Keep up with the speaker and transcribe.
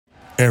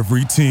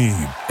Every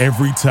team,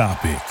 every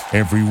topic,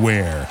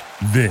 everywhere.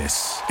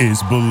 This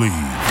is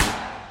Believe.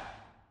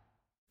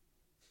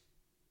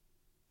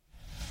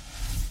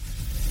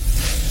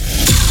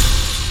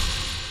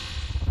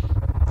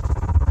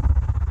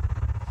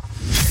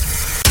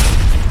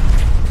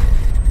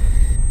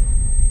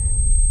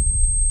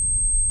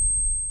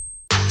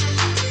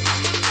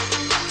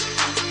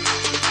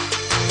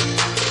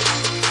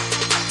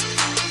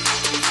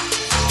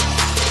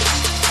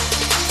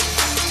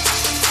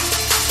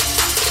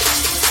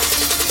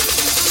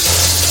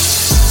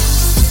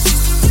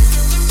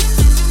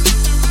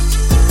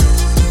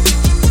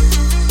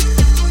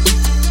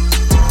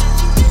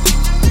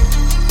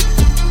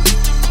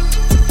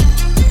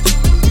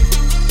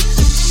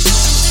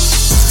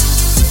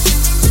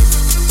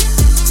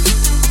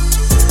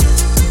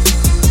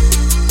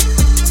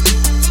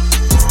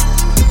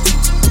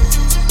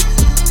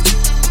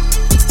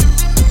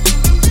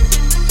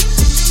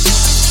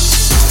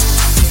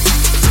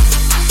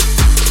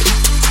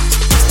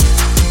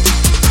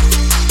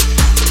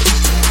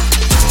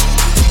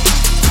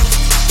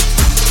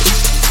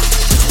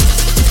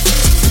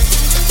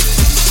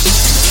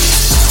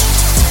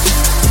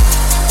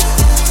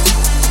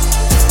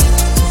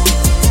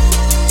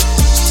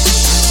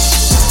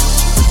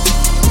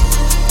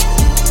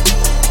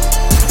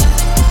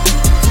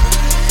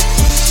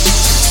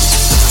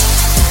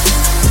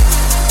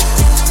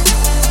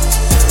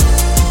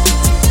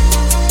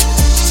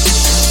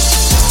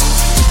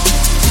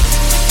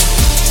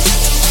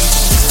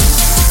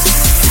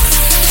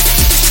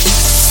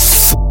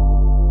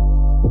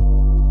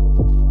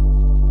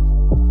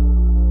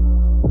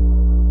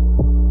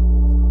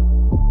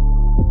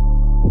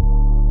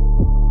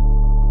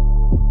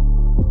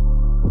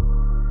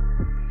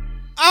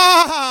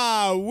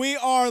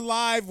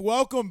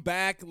 Welcome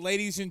back,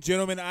 ladies and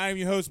gentlemen. I am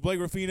your host, Blake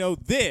Ruffino.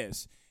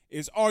 This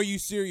is Are You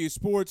Serious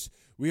Sports.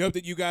 We hope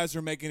that you guys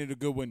are making it a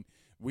good one.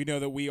 We know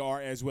that we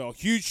are as well.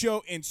 Huge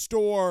show in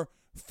store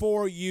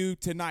for you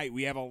tonight.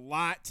 We have a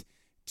lot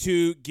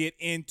to get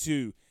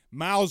into.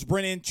 Myles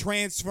Brennan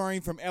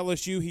transferring from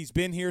LSU. He's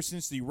been here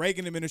since the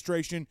Reagan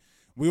administration.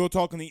 We will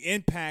talk on the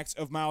impacts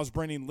of Myles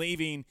Brennan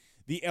leaving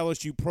the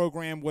LSU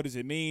program. What does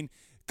it mean?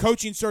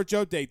 Coaching search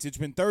updates. It's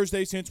been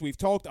Thursday since we've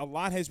talked. A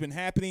lot has been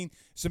happening.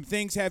 Some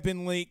things have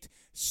been leaked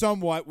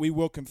somewhat. We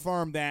will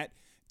confirm that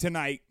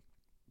tonight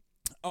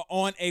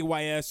on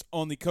AYS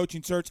on the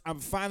coaching search. I'm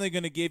finally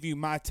going to give you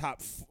my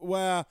top.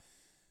 I'm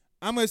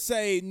going to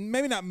say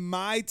maybe not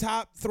my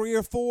top 3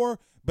 or 4,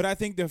 but I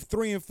think the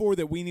 3 and 4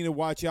 that we need to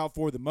watch out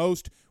for the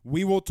most.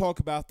 We will talk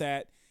about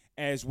that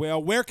as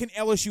well. Where can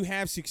LSU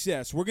have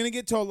success? We're going to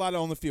get to a lot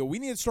on the field. We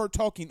need to start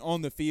talking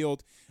on the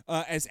field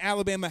as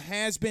Alabama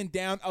has been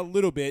down a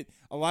little bit.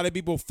 A lot of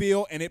people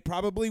feel, and it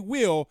probably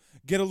will,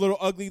 get a little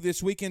ugly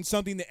this weekend,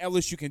 something that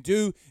LSU can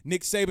do.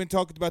 Nick Saban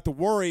talked about the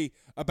worry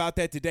about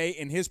that today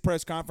in his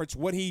press conference,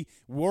 what he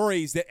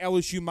worries that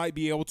LSU might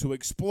be able to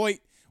exploit.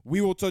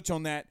 We will touch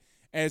on that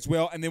as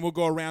well, and then we'll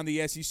go around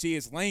the SEC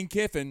as Lane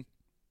Kiffin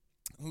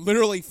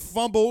literally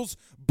fumbles,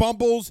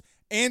 bumbles,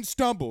 and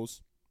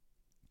stumbles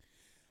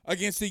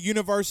against the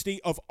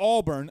University of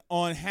Auburn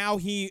on how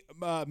he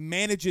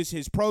manages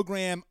his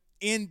program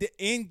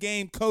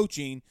in-game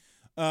coaching,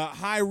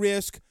 high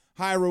risk,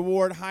 high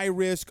reward, high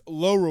risk,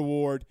 low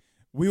reward.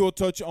 We will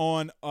touch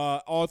on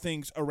all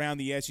things around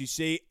the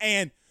SEC.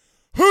 And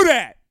who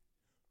dat?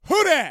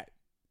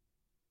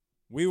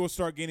 We will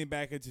start getting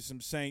back into some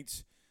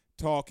Saints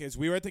talk as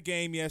we were at the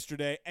game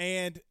yesterday.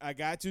 And I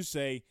got to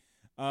say,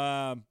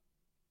 a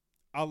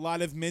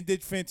lot of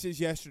mended fences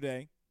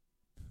yesterday.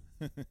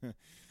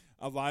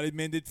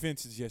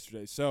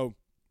 So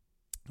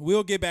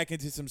we'll get back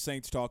into some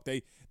Saints talk.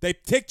 They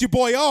ticked your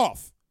boy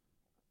off,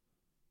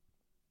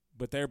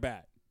 but they're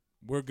bad.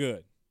 We're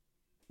good.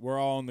 We're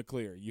all in the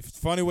clear. It's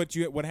funny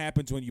what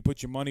happens when you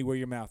put your money where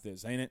your mouth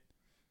is, ain't it?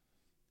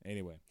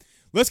 Anyway,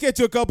 let's get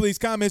to a couple of these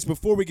comments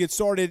before we get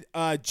started.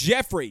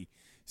 Jeffrey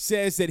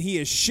says that he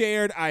has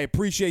shared. I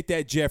appreciate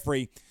that,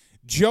 Jeffrey.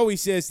 Joey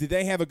says, did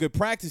they have a good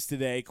practice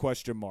today? ?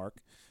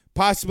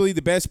 Possibly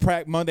the best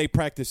Monday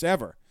practice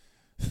ever.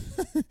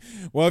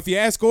 Well, if you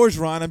ask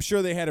Orgeron, I'm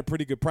sure they had a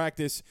pretty good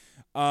practice.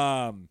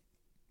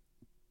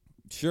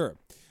 Sure.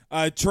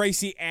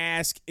 Tracy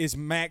asks, is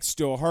Max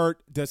still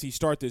hurt? Does he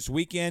start this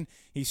weekend?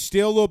 He's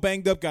still a little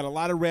banged up, got a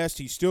lot of rest.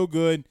 He's still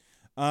good.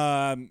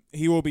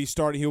 He will be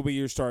starting. He'll be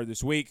your starter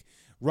this week.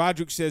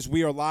 Roderick says,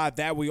 we are live.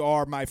 That we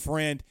are, my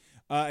friend.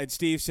 And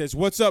Steve says,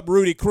 what's up,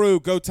 Rudy Crew?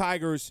 Go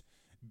Tigers.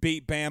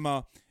 Beat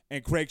Bama.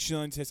 And Craig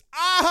Schilling says,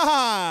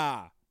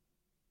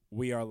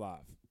 we are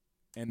live.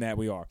 And that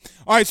we are.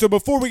 All right, so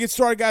before we get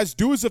started, guys,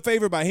 do us a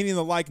favor by hitting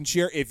the like and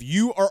share. If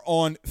you are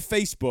on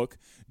Facebook,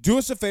 do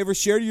us a favor,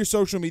 share to your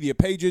social media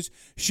pages,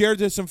 share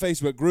to some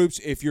Facebook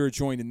groups if you're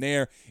joined in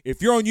there. If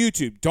you're on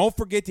YouTube, don't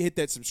forget to hit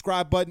that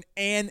subscribe button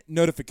and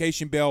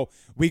notification bell.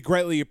 We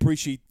greatly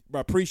appreciate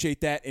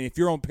that. And if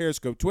you're on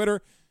Periscope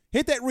Twitter,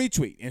 hit that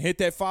retweet and hit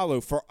that follow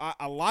for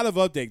a lot of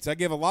updates. I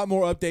give a lot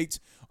more updates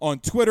on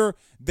Twitter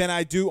than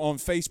I do on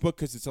Facebook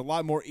because it's a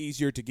lot more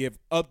easier to give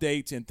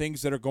updates and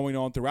things that are going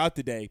on throughout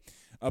the day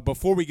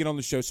before we get on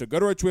the show. So go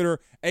to our Twitter,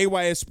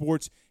 AYS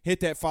Sports, hit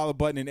that follow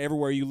button, and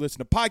everywhere you listen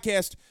to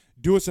podcasts,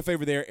 do us a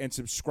favor there and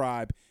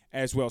subscribe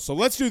as well. So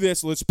let's do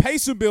this. Let's pay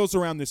some bills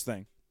around this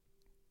thing.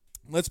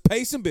 Let's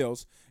pay some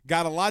bills.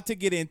 Got a lot to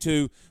get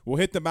into. We'll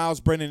hit the Myles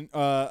Brennan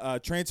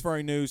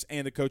transferring news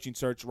and the coaching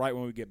search right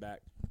when we get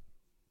back.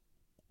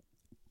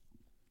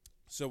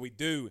 So we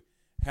do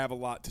have a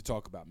lot to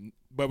talk about.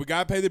 But we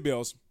got to pay the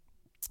bills.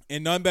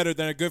 And none better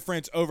than our good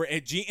friends over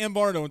at GM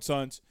Varnado &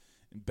 Sons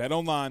and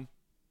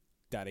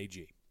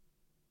BetOnline.ag.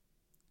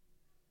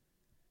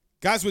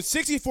 Guys, with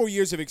 64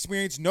 years of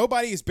experience,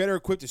 nobody is better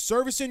equipped to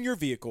service in your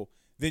vehicle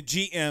than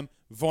GM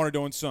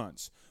Varnado &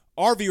 Sons.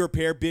 RV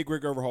repair, big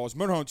rig overhauls,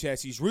 motorhome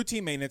chassis,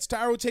 routine maintenance,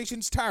 tire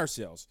rotations, tire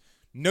sales.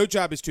 No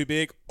job is too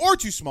big or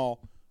too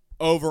small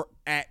over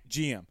at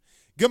GM.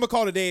 Give them a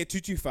call today at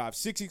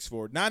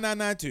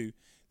 225-664-9992.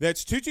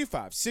 That's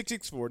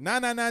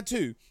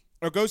 225-664-9992.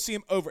 Or go see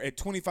them over at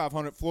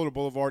 2500 Florida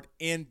Boulevard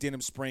in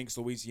Denham Springs,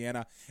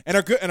 Louisiana. And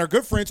our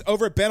good friends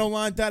over at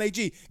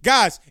BetOnline.ag.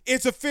 Guys,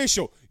 it's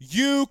official.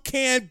 You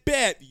can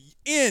bet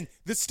in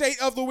the state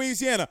of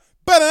Louisiana.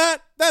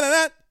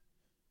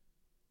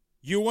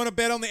 You want to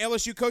bet on the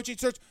LSU coaching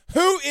search?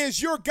 Who is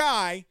your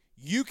guy?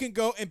 You can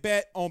go and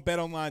bet on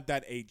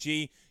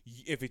BetOnline.ag.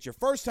 If it's your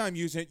first time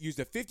using it, use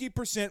the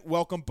 50%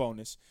 welcome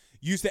bonus.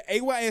 Use the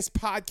AYS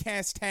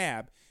podcast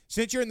tab.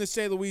 Since you're in the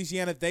state of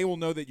Louisiana, they will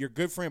know that your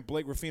good friend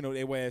Blake Ruffino at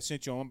AYS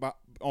sent you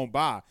on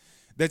by.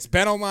 That's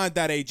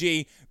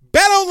BetOnline.ag.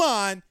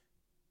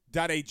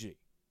 BetOnline.ag.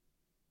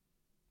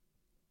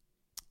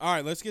 All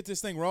right, let's get this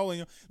thing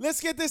rolling.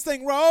 Let's get this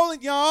thing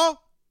rolling, y'all.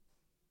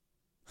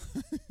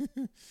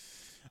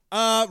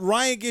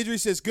 Ryan Guidry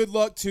says, good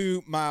luck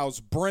to Myles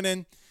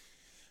Brennan.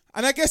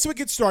 And I guess we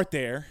could start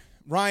there.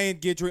 Ryan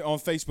Guidry on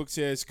Facebook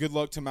says, good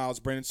luck to Myles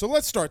Brennan. So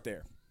let's start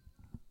there.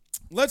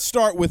 Let's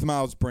start with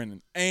Myles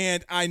Brennan.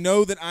 And I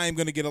know that I am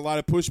going to get a lot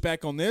of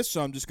pushback on this,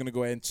 so I'm just going to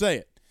go ahead and say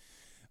it.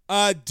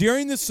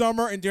 During the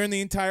summer and during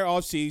the entire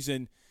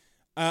offseason,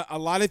 a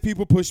lot of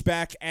people pushed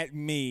back at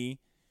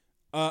me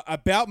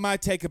about my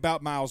take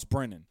about Myles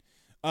Brennan.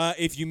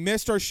 If you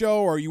missed our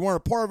show or you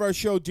weren't a part of our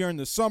show during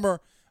the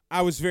summer,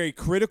 I was very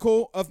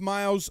critical of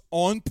Myles'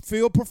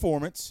 on-field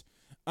performance,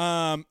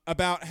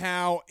 about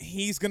how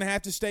he's going to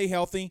have to stay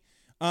healthy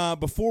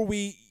before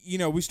we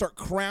start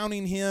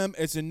crowning him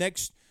as the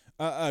next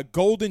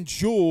golden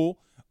jewel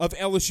of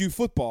LSU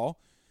football.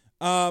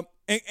 And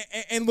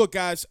look,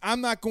 guys,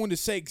 I'm not going to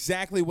say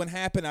exactly what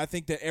happened. I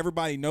think that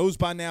everybody knows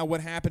by now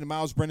what happened to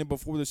Myles Brennan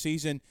before the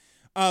season.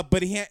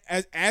 But he had,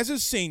 as a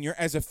senior,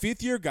 as a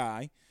fifth-year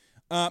guy,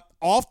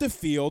 off the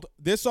field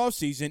this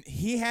offseason,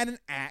 he had an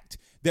act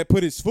that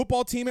put his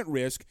football team at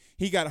risk.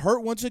 He got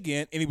hurt once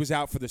again, and he was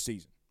out for the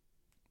season.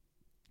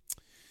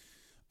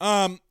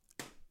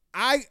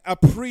 I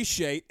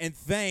appreciate and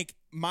thank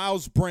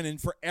Myles Brennan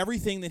for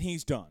everything that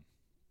he's done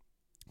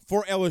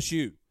for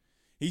LSU.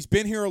 He's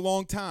been here a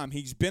long time.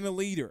 He's been a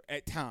leader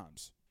at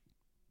times.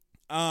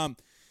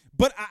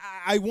 But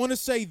I want to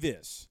say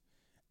this,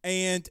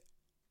 and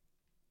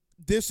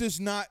this is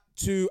not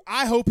to –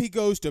 I hope he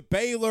goes to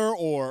Baylor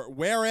or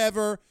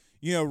wherever,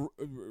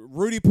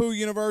 Rudy Crew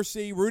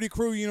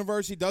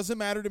University, doesn't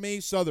matter to me,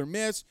 Southern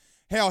Miss.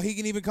 Hell, he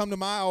can even come to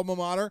my alma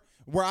mater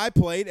where I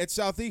played at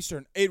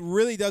Southeastern. It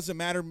really doesn't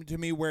matter to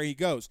me where he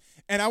goes.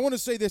 And I want to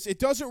say this. It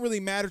doesn't really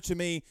matter to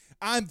me.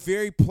 I'm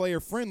very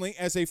player-friendly.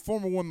 As a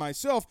former one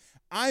myself,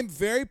 I'm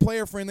very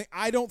player-friendly.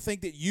 I don't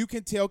think that you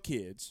can tell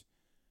kids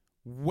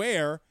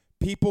where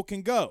people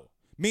can go.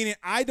 Meaning,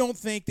 I don't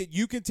think that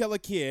you can tell a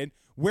kid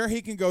where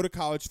he can go to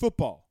college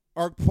football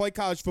or play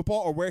college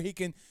football or where he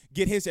can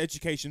get his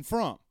education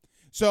from.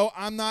 So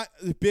I'm not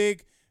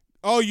big,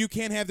 you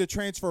can't have the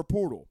transfer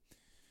portal.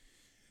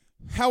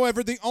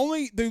 However,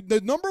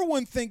 the number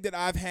one thing that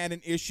I've had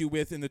an issue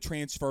with in the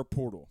transfer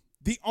portal,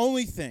 the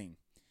only thing,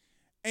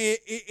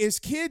 is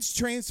kids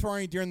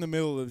transferring during the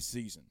middle of the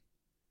season.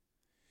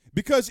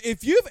 Because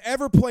if you've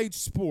ever played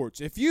sports,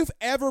 if you've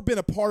ever been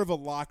a part of a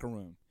locker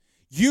room,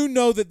 you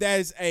know that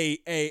is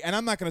and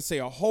I'm not going to say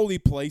a holy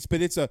place,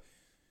 but it's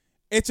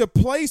a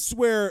place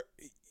where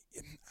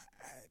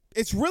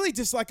it's really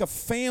just like a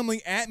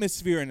family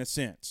atmosphere in a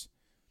sense.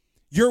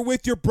 You're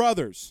with your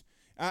brothers.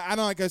 I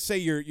don't like to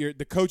say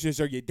the coaches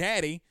are your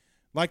daddy,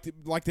 like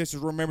this is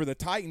Remember the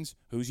Titans.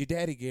 Who's your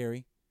daddy,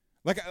 Gary?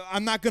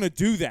 I'm not going to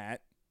do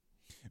that.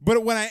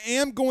 But what I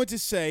am going to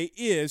say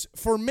is,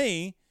 for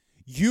me,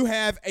 you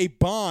have a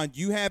bond,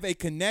 you have a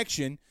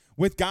connection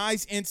with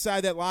guys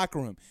inside that locker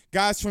room,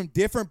 guys from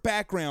different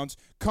backgrounds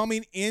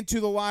coming into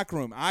the locker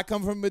room. I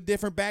come from a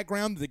different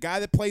background. The guy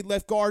that played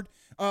left guard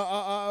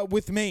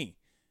with me,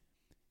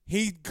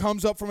 he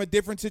comes up from a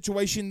different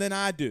situation than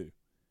I do.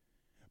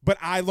 But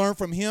I learn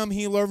from him.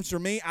 He learns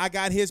from me. I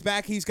got his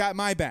back. He's got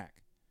my back.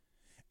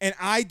 And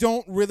I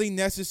don't really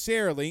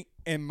necessarily,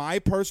 in my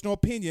personal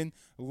opinion,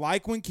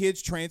 like when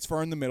kids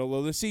transfer in the middle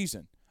of the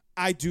season.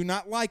 I do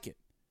not like it.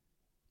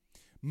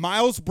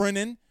 Myles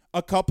Brennan,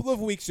 a couple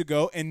of weeks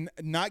ago, and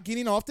not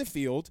getting off the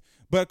field,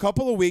 but a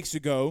couple of weeks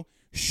ago,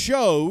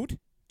 showed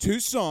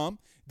to some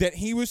that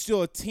he was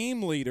still a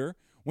team leader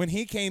when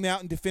he came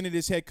out and defended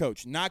his head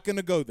coach. Not going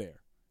to go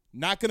there.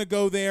 Not going to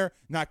go there.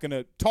 Not going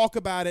to talk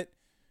about it.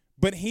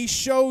 But he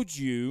showed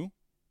you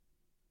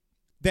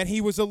that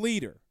he was a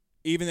leader.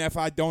 Even if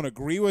I don't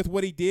agree with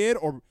what he did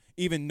or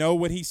even know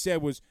what he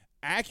said was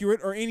accurate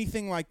or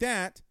anything like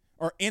that,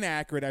 or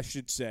inaccurate, I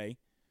should say.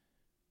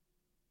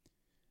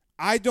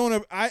 I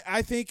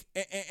think,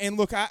 and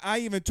look, I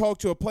even talked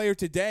to a player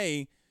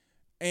today,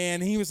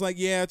 and he was like,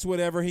 yeah, it's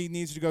whatever. He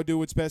needs to go do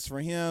what's best for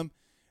him.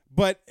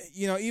 But,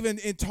 even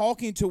in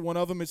talking to one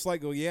of them, it's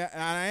like, oh, yeah.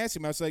 And I asked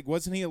him, I was like,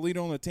 wasn't he a leader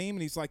on the team?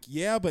 And he's like,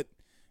 yeah, but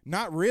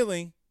not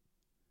really.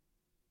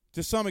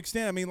 To some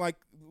extent. I mean, like,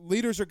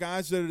 leaders are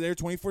guys that are there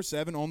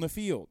 24/7 on the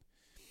field.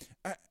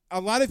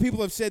 A lot of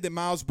people have said that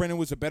Myles Brennan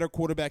was a better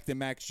quarterback than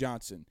Max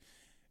Johnson.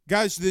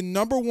 Guys, the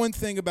number one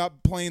thing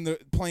about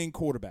playing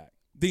quarterback,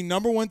 the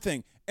number one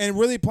thing, and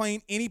really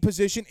playing any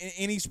position in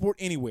any sport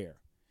anywhere,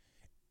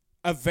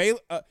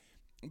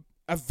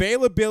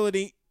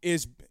 availability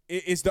is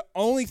the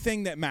only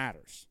thing that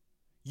matters.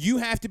 You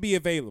have to be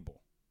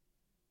available.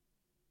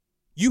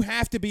 You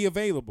have to be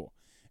available.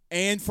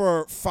 And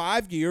for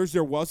 5 years,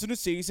 there wasn't a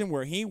season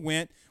where he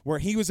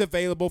was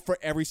available for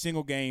every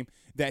single game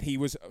that he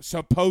was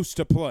supposed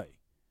to play.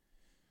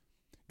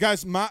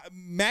 Guys,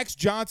 Max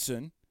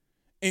Johnson,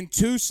 in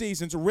 2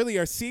 seasons, or really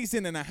a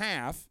season and a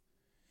half,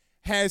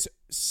 has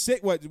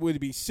what would it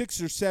be,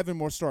 6 or 7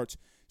 more starts.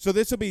 So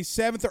this will be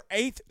 7th or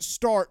 8th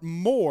start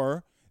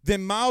more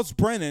than Myles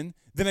Brennan,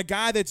 than a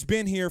guy that's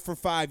been here for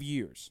 5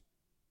 years.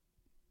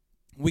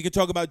 We can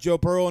talk about Joe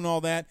Burrow and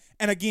all that.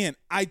 And again,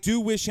 I do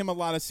wish him a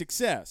lot of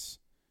success.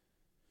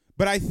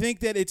 But I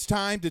think that it's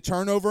time to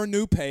turn over a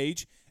new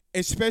page,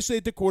 especially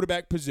at the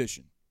quarterback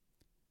position.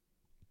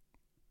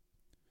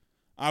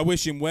 I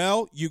wish him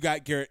well. You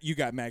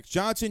got Max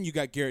Johnson, you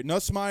got Garrett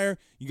Nussmeier,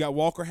 you got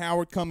Walker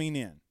Howard coming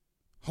in,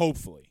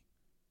 hopefully.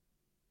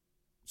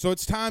 So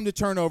it's time to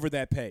turn over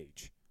that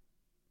page.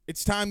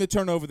 It's time to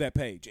turn over that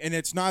page. And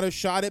it's not a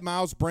shot at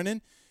Myles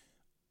Brennan.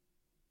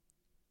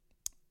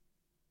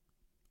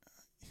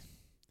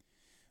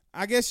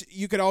 I guess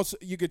you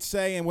could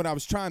say, and what I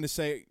was trying to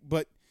say,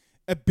 but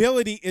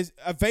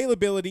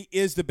availability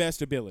is the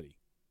best ability,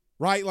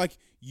 right? Like,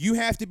 you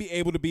have to be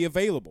able to be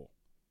available.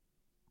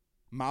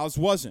 Myles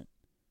wasn't.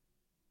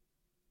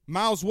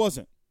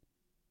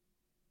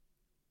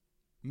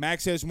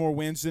 Max has more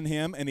wins than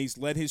him, and he's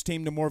led his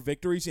team to more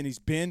victories, and he's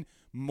been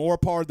more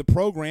part of the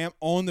program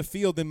on the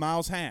field than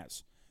Myles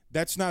has.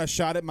 That's not a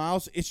shot at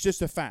Myles. It's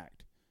just a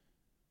fact.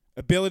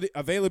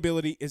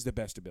 Availability is the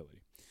best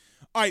ability.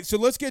 All right, so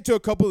let's get to a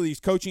couple of these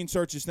coaching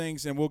searches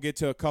things, and we'll get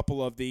to a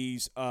couple of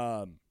these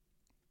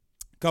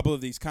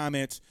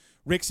comments.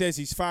 Rick says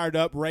he's fired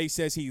up. Ray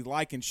says he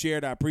liked and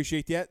shared. I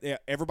appreciate that. Yeah,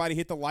 everybody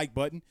hit the like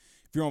button.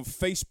 If you're on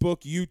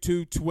Facebook,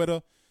 YouTube,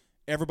 Twitter,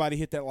 everybody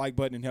hit that like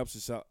button and helps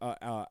us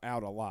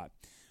out a lot.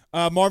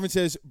 Marvin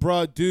says,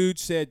 bruh, dude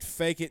said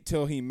fake it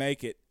till he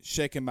make it,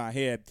 shaking my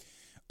head.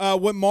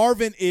 What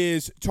Marvin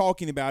is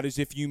talking about is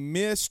if you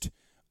missed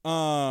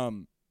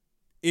Ed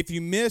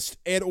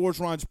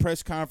Orgeron's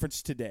press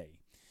conference today,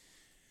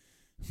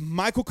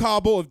 Michael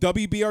Cobble of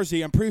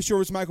WBRZ, I'm pretty sure it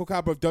was Michael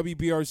Cobble of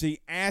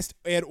WBRZ, asked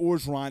Ed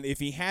Orgeron if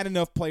he had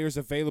enough players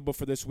available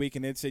for this week,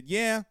 and Ed said,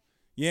 yeah,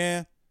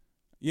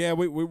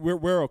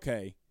 we're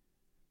okay.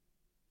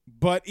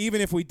 But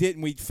even if we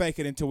didn't, we'd fake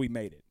it until we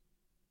made it.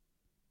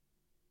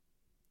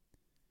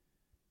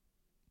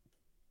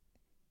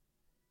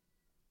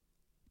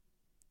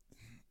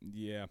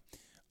 Yeah.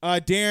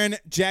 Darren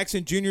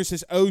Jackson Jr.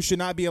 says, should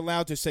not be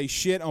allowed to say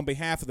shit on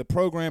behalf of the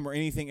program or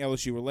anything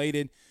LSU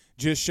related.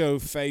 Just show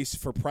face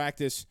for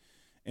practice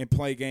and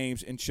play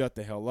games and shut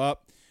the hell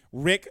up.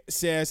 Rick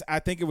says, I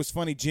think it was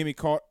funny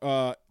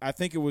I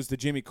think it was the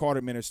Jimmy Carter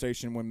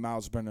administration when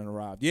Myles Brennan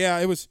arrived. Yeah,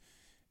 it was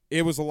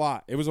a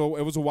lot. It was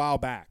a while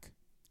back.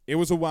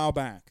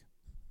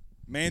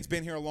 Man's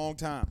been here a long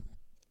time.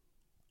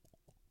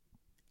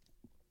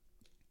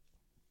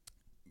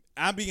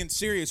 I'm being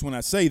serious when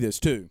I say this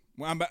too.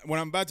 When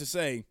I'm about to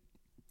say,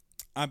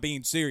 I'm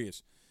being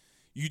serious.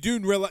 You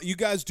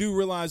guys do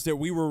realize that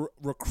we were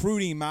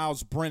recruiting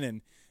Myles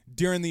Brennan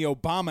during the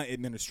Obama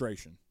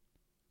administration.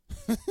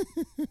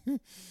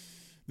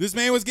 This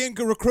man was getting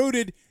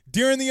recruited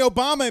during the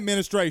Obama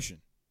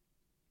administration.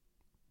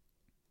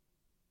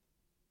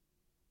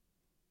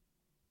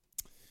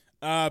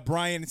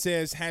 Brian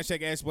says,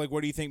 #Ask Blake, where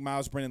do you think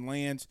Myles Brennan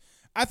lands?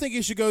 I think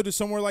he should go to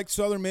somewhere like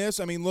Southern Miss.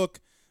 I mean, look,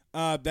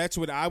 that's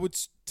what I would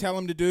tell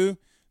him to do.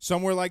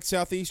 Somewhere like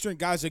Southeastern.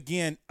 Guys,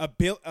 again,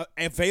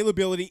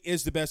 availability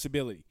is the best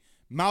ability.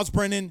 Myles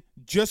Brennan,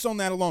 just on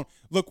that alone.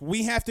 Look,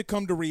 we have to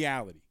come to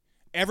reality.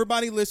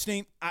 Everybody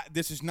listening,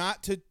 this is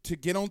not to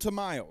get on to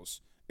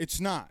Myles.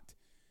 It's not.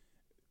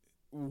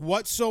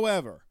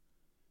 Whatsoever.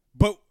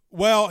 But,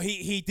 well,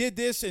 he did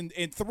this in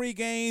 3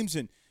 games,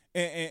 and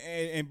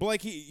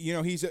Blake,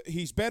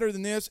 he's better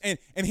than this. And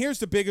here's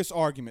the biggest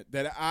argument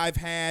that I've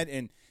had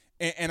and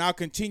I'll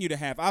continue to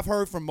have. I've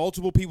heard from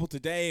multiple people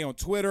today on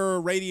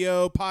Twitter,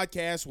 radio,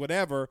 podcasts,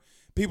 whatever,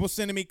 people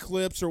sending me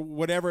clips or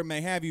whatever it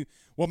may have you.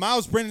 Well,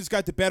 Myles Brennan's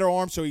got the better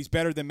arm, so he's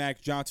better than Max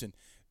Johnson.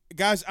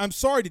 guys, I'm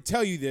sorry to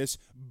tell you this,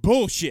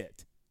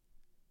 bullshit.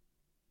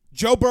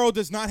 Joe Burrow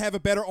does not have a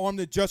better arm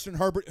than Justin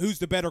Herbert. Who's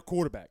the better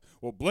quarterback?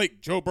 Well,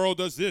 Blake, Joe Burrow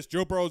does this,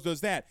 Joe Burrow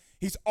does that.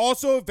 He's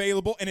also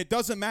available, and it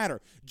doesn't matter.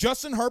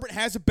 Justin Herbert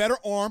has a better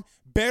arm,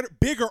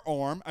 bigger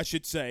arm, I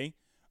should say,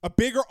 a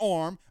bigger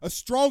arm, a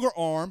stronger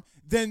arm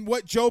than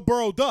what Joe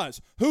Burrow does.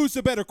 Who's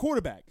the better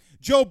quarterback?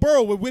 Joe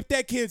Burrow would whip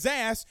that kid's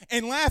ass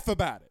and laugh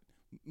about it.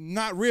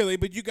 Not really,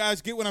 but you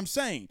guys get what I'm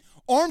saying.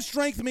 Arm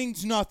strength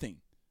means nothing.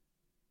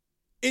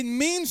 It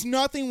means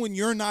nothing when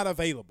you're not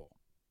available.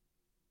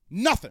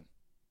 Nothing.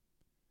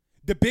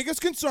 The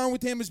biggest concern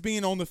with him is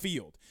being on the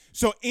field.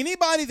 So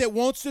anybody that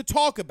wants to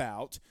talk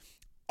about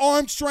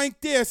arm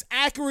strength this,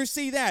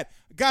 accuracy that,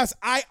 guys,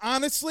 I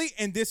honestly,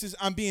 and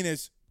I'm being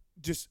as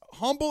just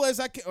humble as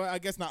I can, well, I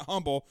guess not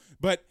humble,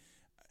 but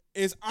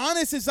as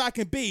honest as I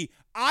can be,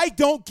 I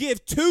don't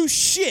give two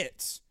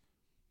shits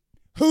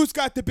who's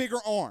got the bigger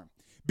arm.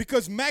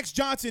 Because Max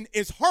Johnson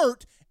is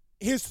hurt,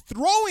 his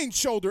throwing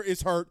shoulder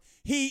is hurt.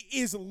 He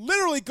is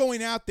literally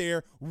going out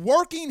there,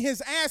 working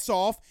his ass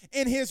off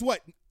in his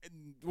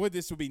what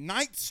this would be,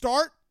 ninth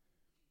start?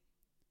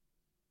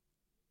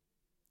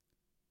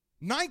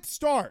 Ninth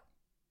start.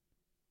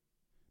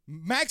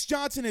 Max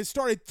Johnson has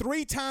started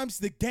 3 times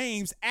the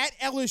games at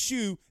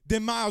LSU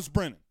than Miles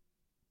Brennan.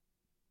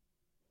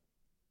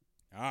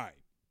 All right.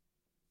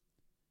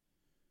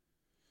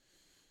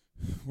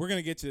 We're going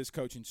to get to this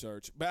coaching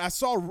search. But I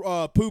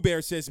saw Pooh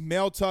Bear says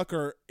Mel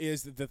Tucker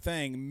is the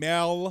thing.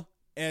 Mel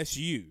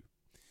SU.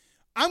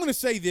 I'm going to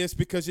say this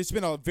because it's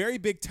been a very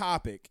big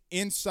topic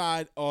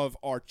inside of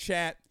our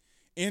chat,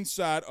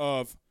 inside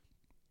of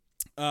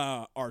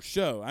our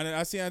show.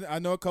 I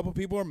know a couple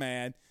people are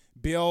mad.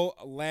 Bill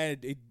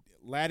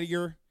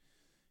Laddier,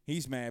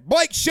 he's mad.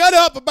 Blake, shut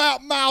up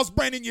about Miles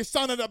Brennan, you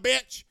son of a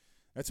bitch.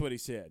 That's what he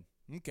said.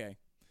 Okay.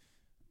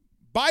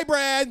 Bye,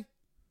 Brad.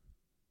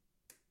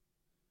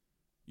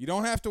 You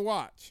don't have to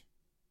watch.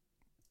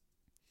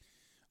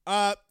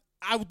 I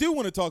do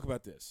want to talk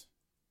about this.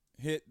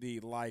 Hit the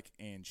like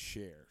and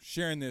share.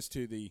 Sharing this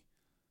to the...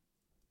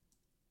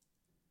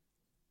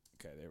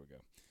 Okay, there we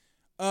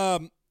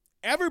go.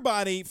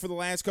 Everybody, for the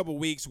last couple of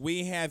weeks,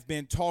 we have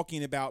been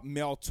talking about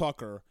Mel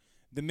Tucker,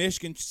 the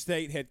Michigan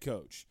State head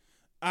coach.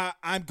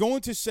 I'm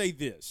going to say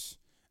this,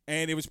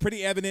 and it was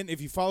pretty evident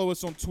if you follow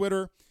us on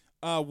Twitter,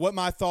 what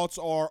my thoughts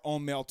are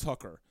on Mel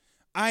Tucker.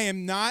 I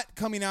am not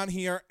coming out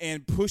here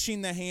and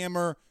pushing the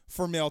hammer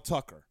for Mel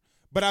Tucker.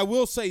 But I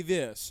will say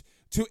this.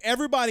 To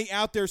everybody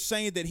out there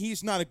saying that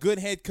he's not a good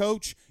head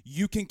coach,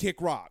 you can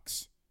kick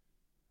rocks.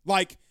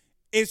 Like,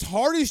 as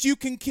hard as you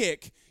can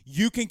kick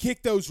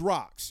those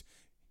rocks.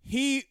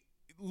 He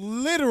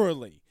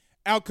literally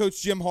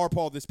outcoached Jim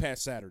Harbaugh this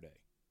past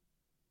Saturday.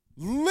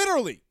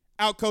 Literally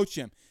outcoached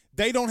him.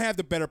 They don't have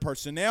the better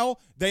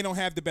personnel. They don't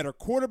have the better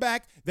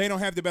quarterback. They don't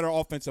have the better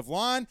offensive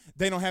line.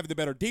 They don't have the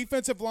better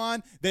defensive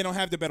line. They don't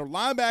have the better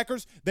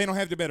linebackers. They don't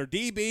have the better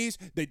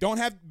DBs. They don't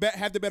have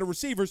the better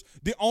receivers.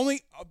 The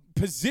only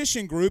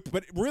position group,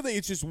 but really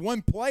it's just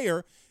one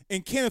player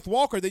in Kenneth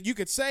Walker that you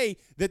could say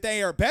that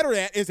they are better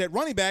at is at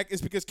running back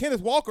is because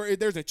Kenneth Walker,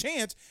 there's a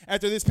chance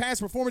after this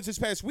past performance this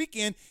past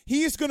weekend,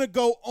 he is going to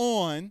go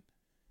on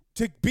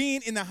to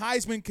being in the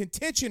Heisman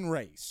contention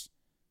race.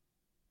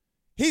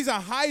 He's a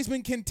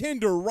Heisman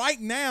contender right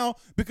now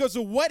because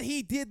of what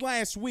he did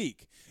last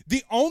week.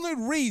 The only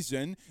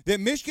reason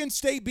that Michigan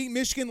State beat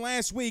Michigan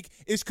last week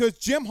is because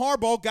Jim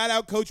Harbaugh got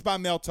outcoached by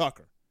Mel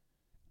Tucker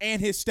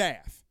and his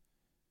staff.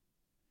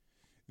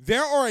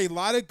 There are a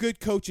lot of good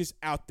coaches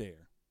out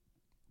there,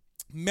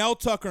 Mel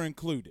Tucker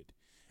included.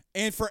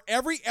 And for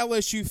every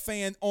LSU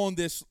fan on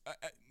this,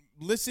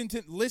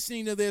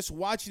 listening to this,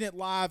 watching it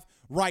live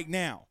right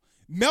now,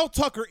 Mel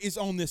Tucker is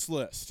on this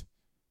list.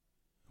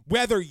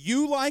 Whether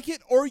you like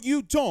it or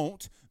you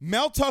don't,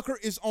 Mel Tucker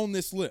is on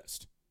this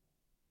list.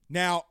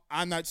 Now,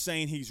 I'm not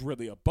saying he's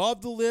really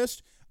above the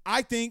list.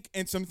 I think,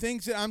 and some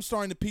things that I'm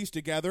starting to piece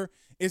together,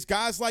 is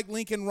guys like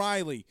Lincoln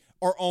Riley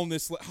are on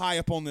this high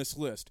up on this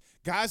list.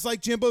 Guys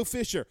like Jimbo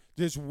Fisher,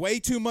 there's way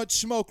too much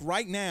smoke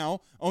right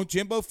now on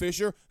Jimbo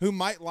Fisher, who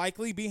might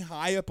likely be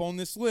high up on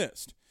this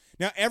list.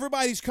 Now,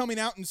 everybody's coming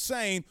out and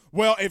saying,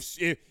 well, if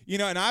you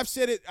know, and I've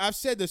said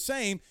the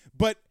same,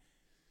 but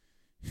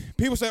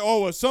people say,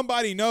 oh, well,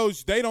 somebody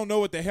knows, they don't know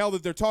what the hell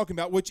that they're talking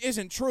about, which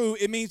isn't true.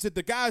 It means that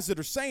the guys that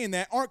are saying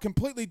that aren't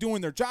completely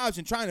doing their jobs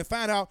and trying to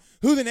find out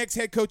who the next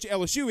head coach at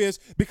LSU is,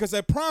 because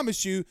I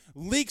promise you,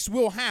 leaks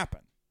will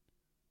happen.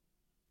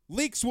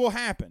 Leaks will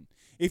happen.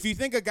 If you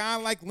think a guy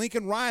like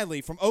Lincoln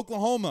Riley from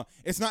Oklahoma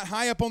is not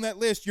high up on that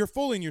list, you're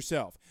fooling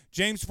yourself.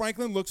 James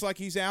Franklin looks like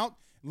he's out.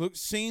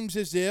 Seems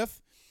as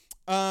if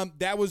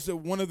that was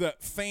one of the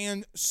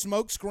fan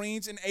smoke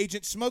screens and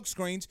agent smoke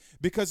screens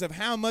because of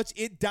how much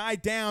it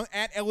died down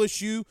at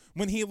LSU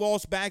when he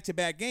lost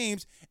back-to-back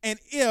games. And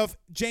if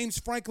James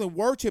Franklin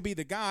were to be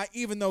the guy,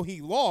 even though he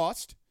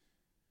lost,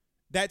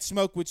 that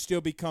smoke would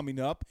still be coming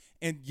up.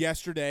 And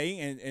yesterday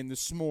and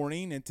this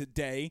morning and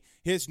today,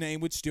 his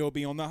name would still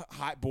be on the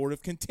hot board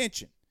of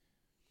contention.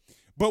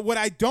 But what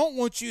I don't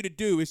want you to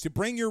do is to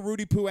bring your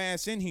Rudy Poo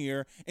ass in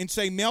here and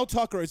say Mel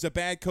Tucker is a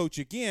bad coach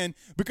again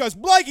because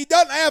Blakey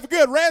doesn't have a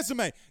good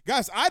resume.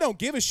 Guys, I don't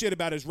give a shit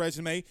about his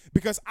resume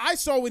because I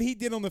saw what he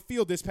did on the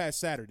field this past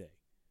Saturday.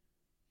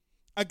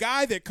 A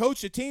guy that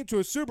coached a team to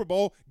a Super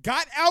Bowl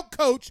got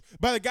out-coached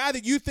by the guy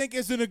that you think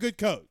isn't a good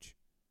coach.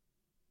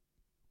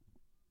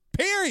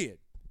 Period.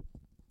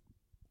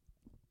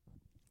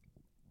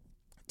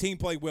 Team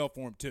played well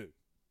for him, too.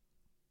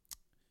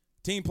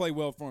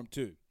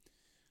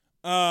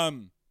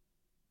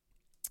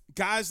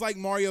 Guys like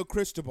Mario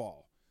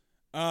Cristobal.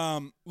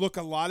 Look,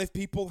 a lot of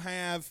people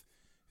have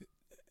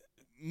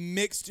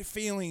mixed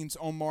feelings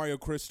on Mario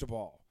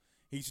Cristobal.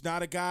 He's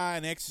not a guy,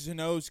 an X's and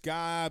O's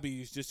guy, but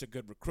he's just a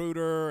good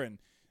recruiter and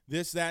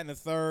this, that, and the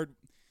third.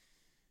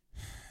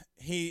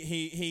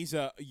 He's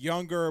a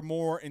younger,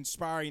 more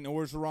inspiring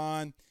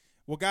Orgeron.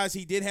 Well, guys,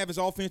 he did have his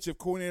offensive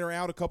coordinator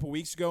out a couple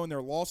weeks ago in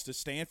their loss to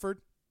Stanford.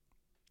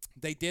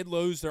 They did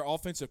lose their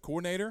offensive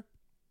coordinator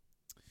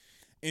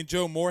in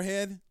Joe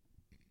Moorhead,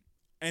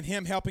 and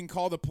him helping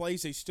call the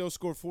plays, they still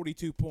scored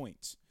 42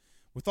 points.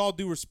 With all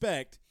due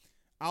respect,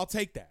 I'll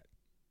take that.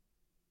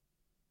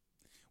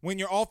 When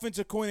your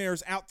offensive coordinator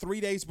is out 3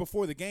 days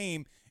before the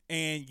game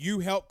and you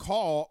help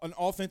call an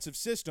offensive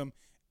system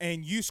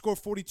and you score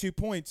 42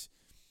 points,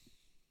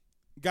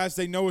 guys,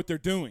 they know what they're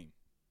doing.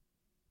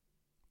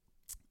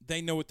 They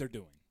know what they're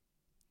doing.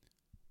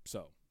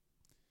 So,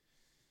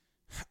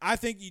 I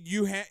think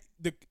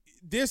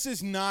this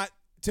is not,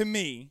 to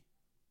me,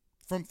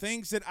 from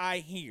things that I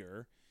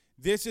hear,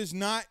 this is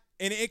not,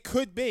 and it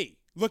could be.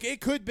 Look,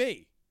 it could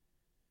be.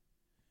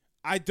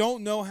 I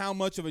don't know how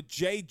much of a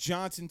Jay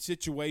Johnson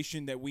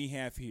situation that we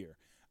have here.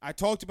 I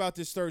talked about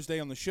this Thursday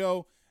on the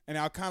show, and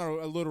I'll kind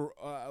of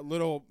a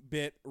little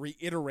bit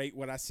reiterate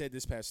what I said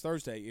this past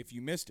Thursday if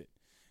you missed it.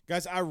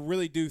 Guys, I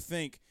really do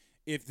think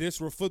if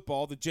this were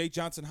football, the Jay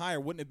Johnson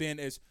hire wouldn't have been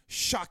as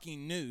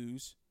shocking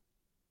news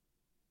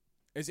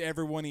as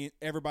everybody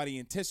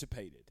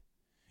anticipated.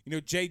 You know,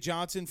 Jay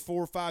Johnson,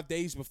 4 or 5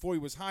 days before he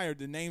was hired,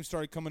 the name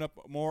started coming up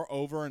more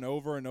over and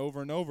over and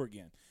over and over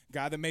again.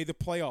 Guy that made the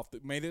playoff,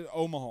 that made it to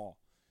Omaha.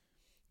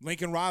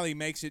 Lincoln Riley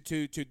makes it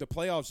to the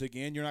playoffs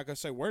again. You're not going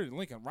to say, where did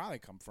Lincoln Riley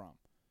come from?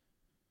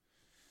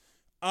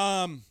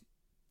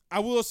 I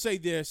will say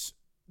this.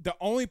 The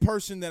only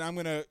person that I'm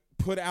going to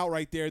put out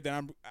right there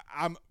that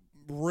I'm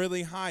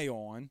really high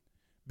on,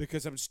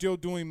 because I'm still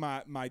doing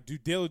my due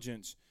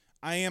diligence,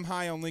 I am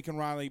high on Lincoln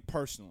Riley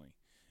personally.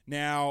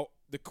 Now,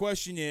 the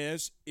question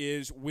is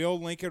will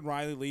Lincoln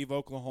Riley leave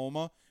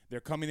Oklahoma? They're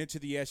coming into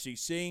the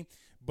SEC,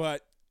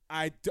 but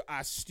I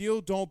still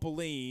don't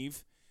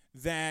believe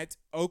that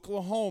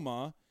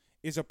Oklahoma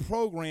is a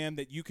program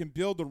that you can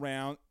build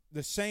around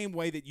the same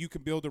way that you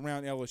can build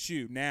around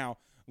LSU. Now,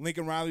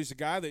 Lincoln Riley's a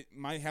guy that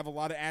might have a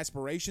lot of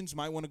aspirations,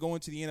 might want to go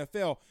into the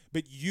NFL,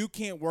 but you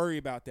can't worry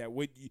about that.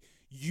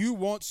 You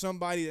want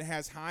somebody that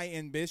has high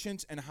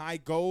ambitions and high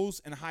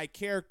goals and high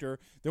character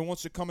that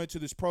wants to come into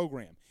this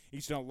program.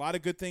 He's done a lot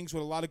of good things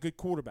with a lot of good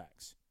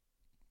quarterbacks.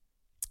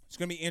 It's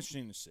going to be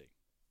interesting to see.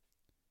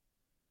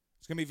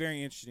 It's going to be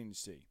very interesting to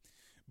see.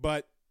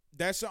 But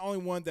that's the only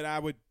one that I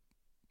would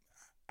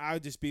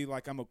just be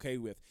like, I'm okay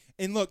with.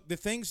 And look, the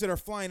things that are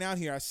flying out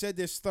here, I said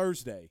this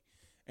Thursday,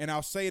 and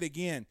I'll say it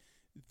again.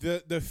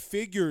 The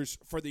figures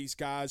for these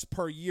guys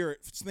per year,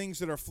 things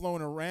that are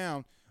flowing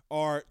around,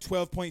 are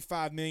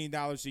 $12.5 million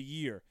a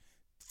year,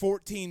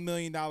 $14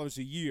 million a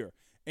year.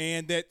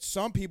 And that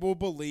some people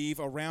believe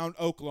around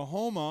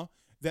Oklahoma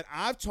that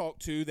I've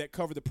talked to that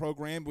cover the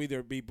program, whether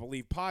it be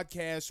Believe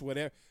Podcasts,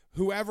 whatever,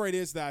 whoever it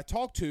is that I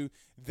talk to,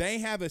 they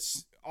have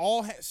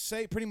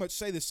pretty much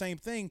say the same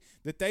thing,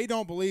 that they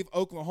don't believe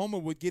Oklahoma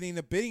would get in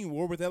a bidding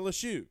war with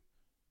LSU.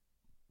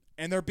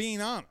 And they're being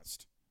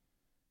honest.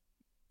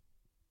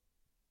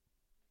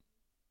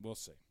 We'll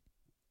see.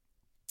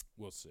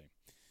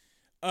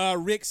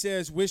 Rick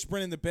says, wish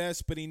Brennan the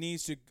best, but he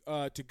needs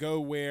to go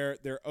where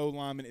their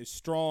O-lineman is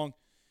strong.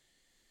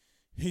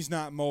 He's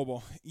not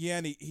mobile. Yeah,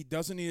 and he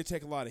doesn't need to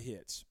take a lot of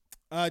hits.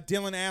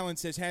 Dylan Allen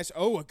says,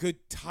 a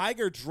good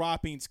Tiger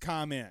Droppings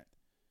comment.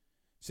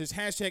 Says,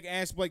 hashtag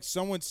Ask Blake,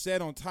 someone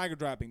said on Tiger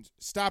Droppings.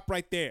 Stop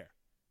right there.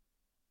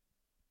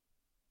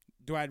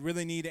 Do I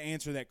really need to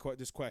answer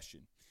this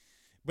question?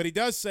 But he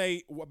does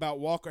say about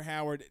Walker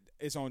Howard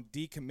is on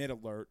decommit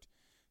alert.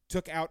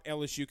 Took out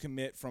LSU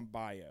commit from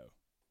bio.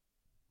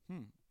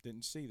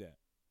 Didn't see that.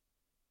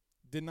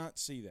 Did not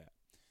see that.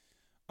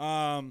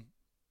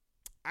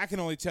 I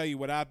can only tell you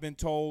what I've been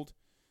told,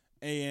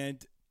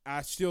 and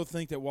I still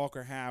think that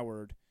Walker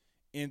Howard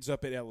ends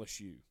up at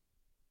LSU.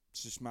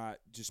 It's just my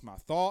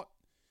thought.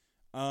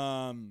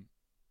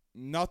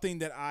 Nothing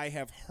that I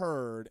have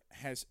heard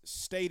has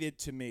stated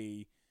to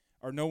me,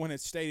 or no one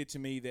has stated to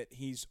me that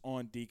he's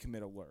on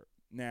decommit alert.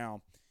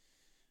 Now,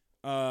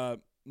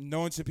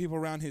 knowing some people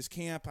around his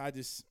camp, I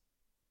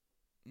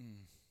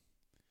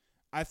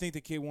think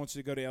the kid wants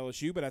to go to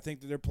LSU, but I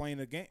think that they're playing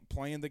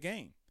the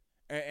game,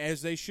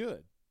 as they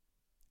should.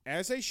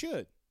 As they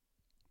should.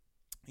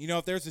 You know,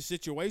 if there's a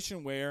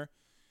situation where,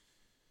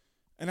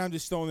 and I'm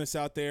just throwing this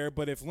out there,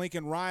 but if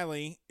Lincoln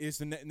Riley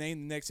is named the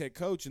next head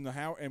coach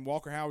and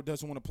Walker Howard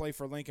doesn't want to play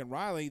for Lincoln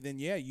Riley, then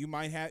yeah, he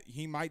might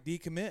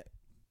decommit.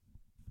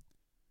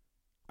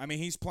 I mean,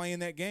 he's playing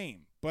that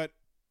game, but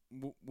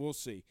we'll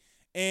see.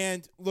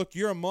 And look,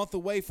 you're a month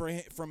away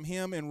from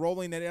him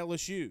enrolling at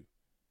LSU.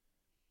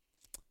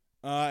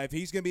 If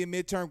he's going to be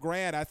a midterm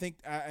grad, I think,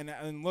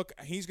 and look,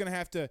 he's going to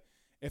have to.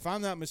 If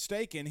I'm not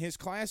mistaken, his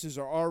classes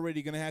are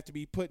already going to have to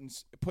be put in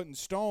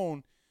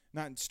stone.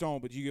 Not in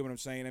stone, but you get what I'm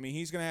saying. I mean,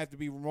 he's going to have to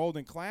be enrolled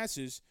in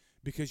classes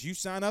because you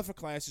sign up for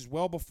classes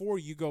well before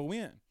you go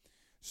in.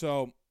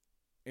 So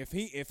if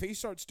he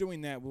starts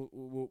doing that,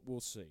 we'll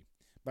see.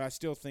 But I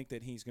still think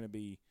that he's going to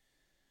be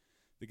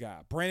the guy.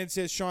 Brandon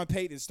says Sean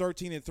Payton is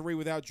 13-3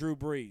 without Drew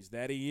Brees.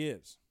 That he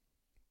is.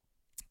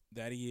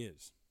 That he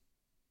is.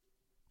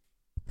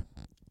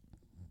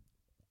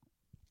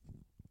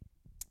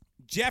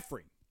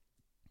 Jeffrey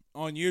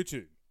on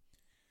YouTube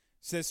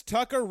says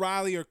Tucker,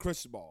 Riley, or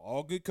Cristobal.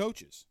 All good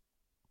coaches.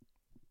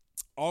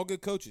 All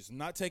good coaches. I'm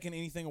not taking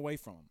anything away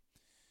from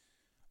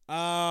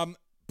them.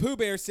 Pooh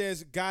Bear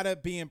says, gotta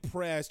be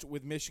impressed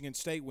with Michigan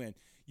State win.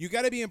 You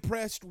got to be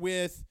impressed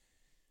with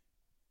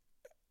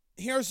 –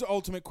 here's the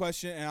ultimate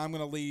question, and I'm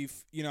going to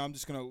leave – I'm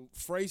just going to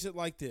phrase it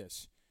like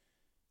this.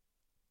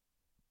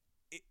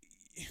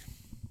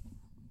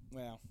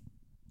 Well,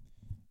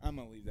 I'm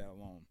going to leave that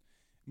alone.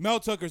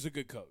 Mel Tucker's a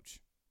good coach.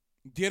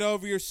 Get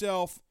over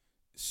yourself.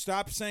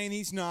 Stop saying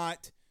he's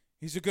not.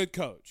 He's a good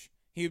coach.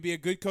 He would be a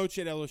good coach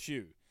at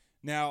LSU.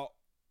 Now,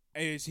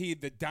 is he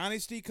the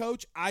dynasty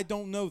coach? I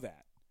don't know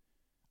that.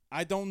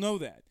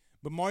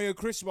 But Mario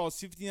Cristobal is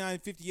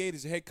 59-58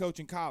 as a head coach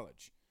in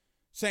college.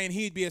 Saying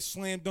he'd be a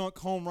slam dunk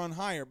home run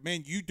hire.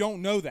 Man, you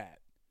don't know that.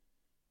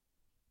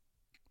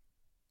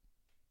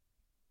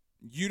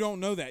 You don't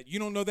know that. You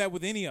don't know that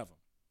with any of them.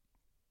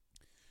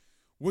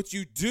 What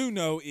you do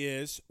know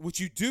is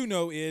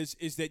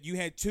that you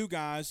had two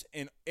guys,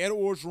 in Ed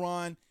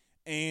Orgeron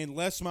and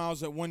Les Miles,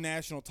 that won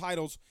national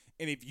titles.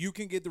 And if you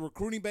can get the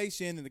recruiting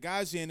base in and the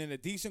guys in and a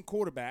decent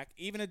quarterback,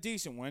 even a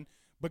decent one,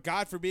 but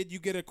God forbid you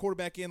get a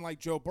quarterback in like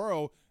Joe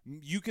Burrow,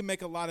 you can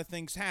make a lot of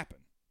things happen.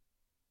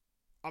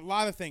 A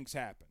lot of things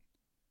happen.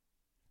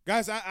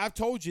 Guys, I've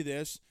told you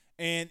this,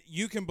 and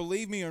you can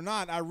believe me or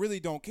not, I really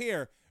don't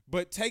care.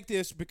 But take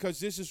this, because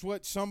this is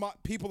what some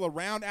people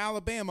around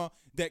Alabama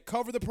that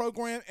cover the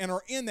program and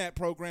are in that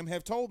program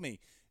have told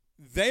me.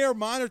 They are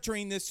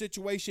monitoring this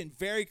situation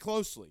very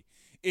closely.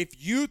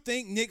 If you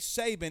think Nick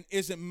Saban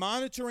isn't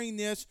monitoring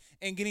this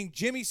and getting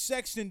Jimmy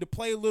Sexton to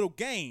play little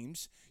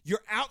games,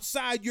 you're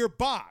outside your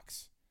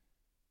box.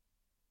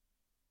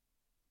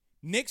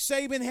 Nick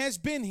Saban has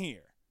been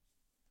here.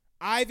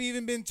 I've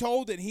even been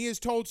told that he has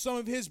told some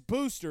of his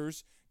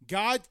boosters,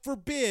 God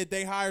forbid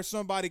they hire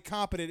somebody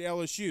competent at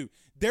LSU.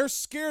 They're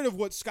scared of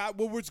what Scott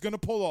Woodward's going to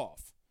pull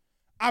off.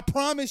 I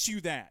promise you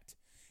that.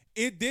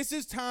 This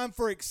is time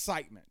for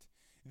excitement.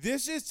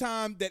 This is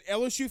time that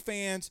LSU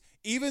fans,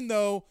 even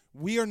though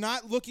we are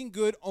not looking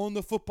good on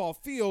the football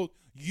field,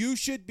 you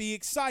should be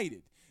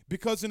excited.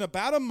 Because in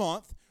about a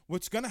month,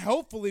 what's going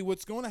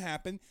to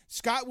happen,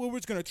 Scott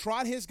Woodward's going to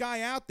trot his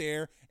guy out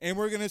there, and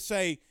we're going to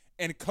say,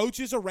 and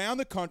coaches around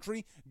the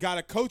country, got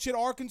a coach at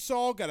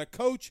Arkansas, got a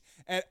coach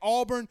at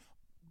Auburn,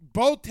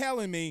 both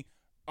telling me,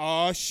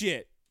 oh,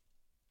 shit.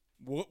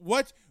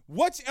 What's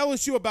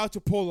LSU about to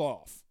pull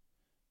off?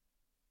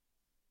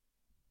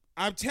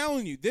 I'm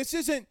telling you, this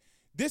isn't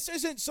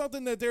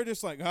something that they're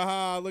just like,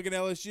 look at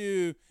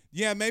LSU.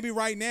 Yeah, maybe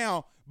right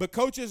now, but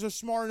coaches are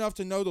smart enough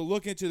to know to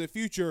look into the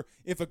future.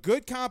 If a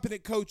good,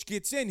 competent coach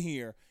gets in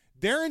here,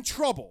 they're in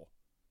trouble.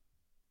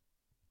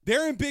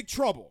 They're in big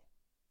trouble.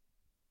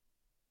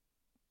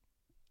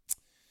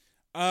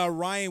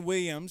 Ryan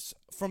Williams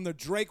from the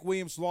Drake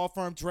Williams Law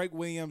Firm,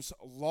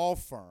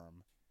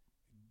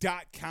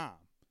 drakewilliamslawfirm.com.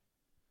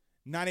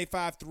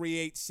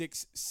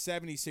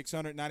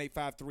 985-386-7600,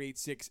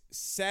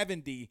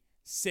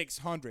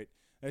 985-386-7600.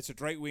 That's at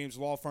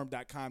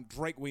drakewilliamslawfirm.com,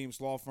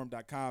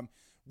 drakewilliamslawfirm.com.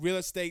 Real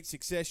estate,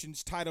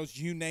 successions, titles,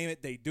 you name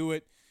it, they do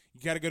it.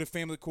 You got to go to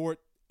family court,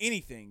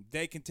 anything.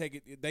 They can take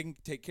it. They can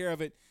take care of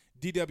it.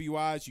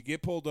 DWIs, you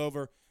get pulled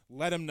over,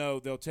 let them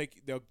know. They'll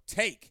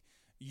take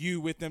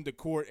you with them to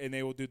court, and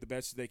they will do the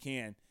best that they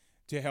can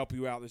to help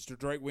you out. It's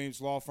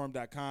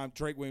drakewilliamslawfirm.com,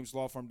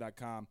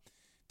 drakewilliamslawfirm.com.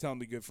 Tell them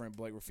the good friend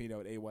Blake Ruffino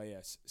at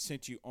AYS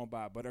sent you on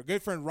by. But our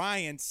good friend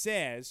Ryan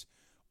says,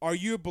 are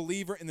you a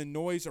believer in the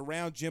noise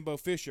around Jimbo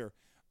Fisher?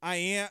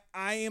 I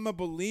am a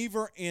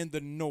believer in the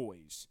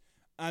noise.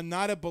 I'm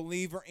not a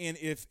believer in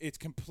if it's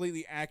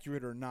completely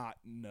accurate or not.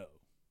 No.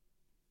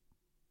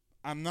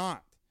 I'm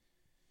not.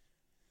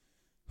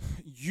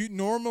 You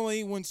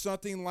normally, when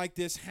something like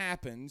this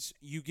happens,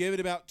 you give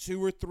it about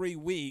 2 or 3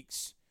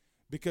 weeks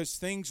because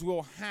things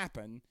will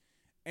happen,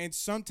 and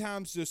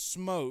sometimes the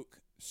smoke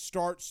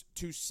starts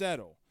to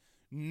settle.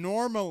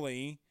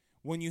 Normally,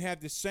 when you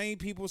have the same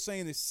people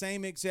saying the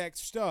same exact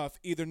stuff,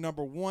 either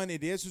number one,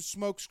 it is a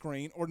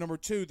smokescreen, or number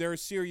two, they're a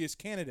serious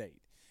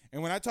candidate.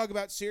 And when I talk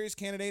about serious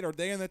candidate, are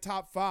they in the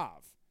top 5?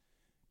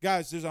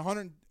 Guys, there's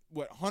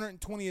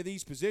 120 of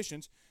these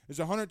positions. There's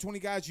 120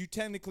 guys you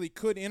technically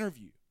could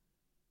interview.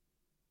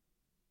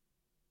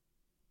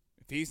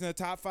 If he's in the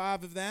top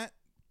 5 of that,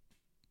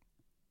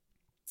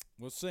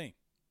 we'll see.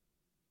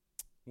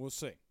 We'll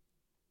see.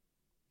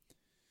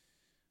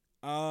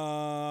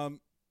 Blaine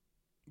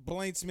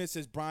Smith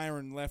says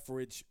Byron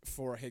Leftwich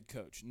for a head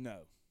coach.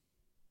 No.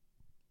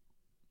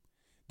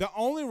 The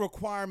only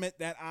requirement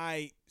that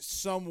I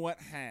somewhat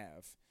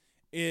have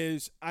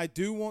is I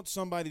do want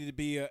somebody to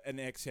be an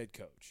ex-head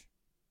coach,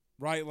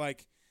 right?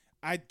 Like,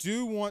 I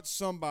do want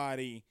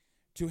somebody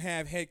to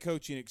have head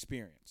coaching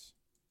experience.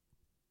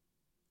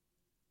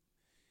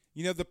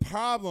 You know, the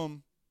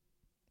problem,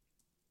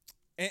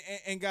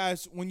 and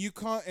guys, when you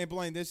come, and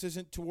Blaine, this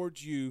isn't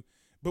towards you,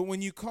 but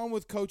when you come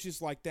with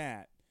coaches like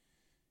that,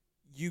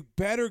 you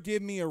better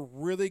give me a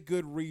really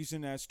good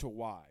reason as to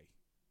why.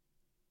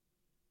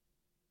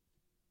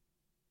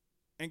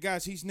 And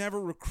guys, he's never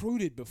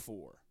recruited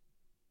before.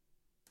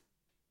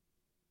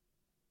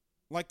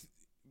 Like,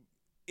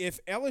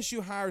 if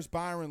LSU hires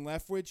Byron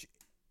Leftwich,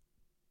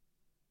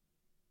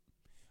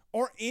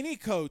 or any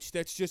coach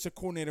that's just a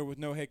coordinator with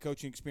no head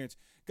coaching experience,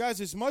 guys,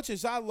 as much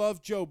as I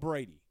love Joe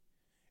Brady,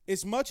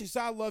 guys,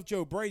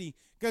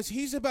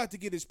 he's about to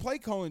get his play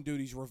calling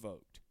duties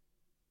revoked.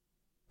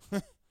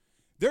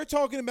 They're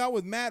talking about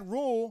with Matt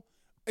Rule,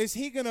 is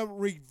he going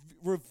to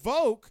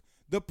revoke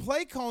the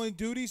play calling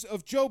duties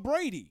of Joe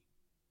Brady?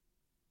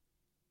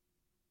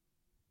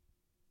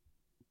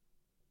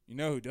 You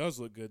know who does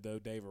look good, though?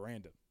 Dave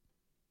Aranda.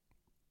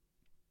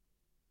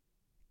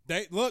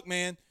 Look,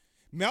 man,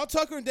 Mel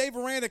Tucker and Dave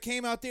Aranda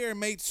came out there and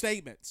made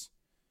statements.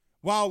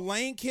 While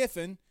Lane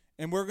Kiffin,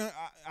 and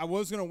I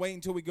was going to wait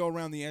until we go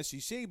around the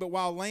SEC, but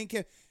while Lane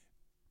Kiffin,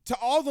 to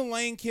all the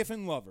Lane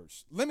Kiffin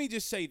lovers, let me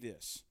just say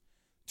this.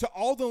 To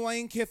all the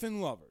Lane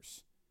Kiffin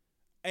lovers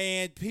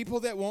and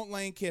people that want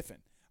Lane Kiffin,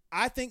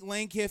 I think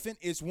Lane Kiffin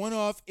is one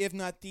of, if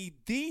not the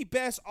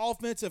best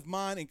offensive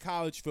mind in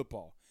college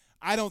football.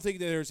 I don't think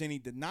that there's any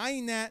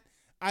denying that.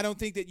 I don't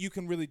think that you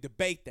can really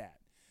debate that.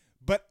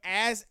 But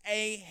as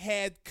a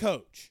head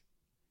coach,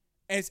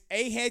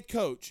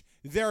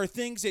 there are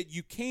things that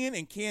you can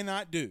and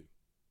cannot do.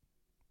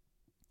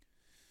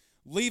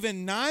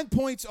 Leaving 9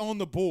 points on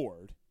the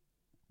board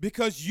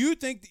because you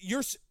think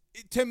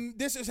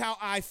this is how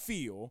I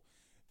feel.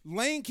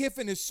 Lane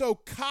Kiffin is so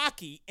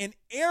cocky and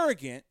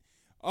arrogant.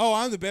 Oh,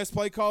 I'm the best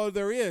play caller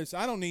there is.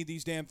 I don't need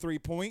these damn 3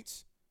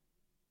 points.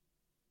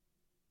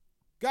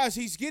 Guys,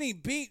 he's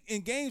getting beat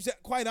in games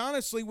that, quite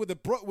honestly, with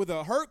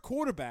a hurt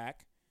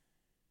quarterback,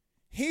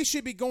 he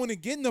should be going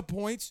and getting the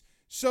points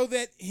so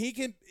that he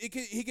can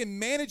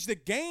manage the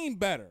game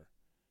better.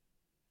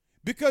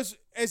 Because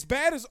as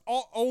bad as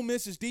Ole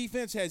Miss's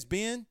defense has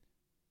been,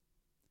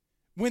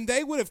 when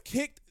they would have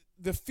kicked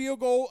the field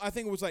goal, I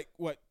think it was like,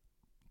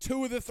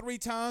 2 of those 3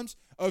 times,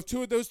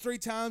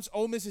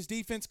 Ole Miss's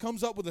defense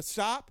comes up with a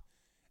stop,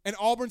 and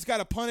Auburn's got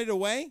to punt it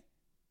away.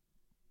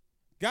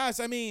 Guys,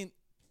 I mean,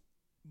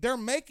 they're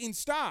making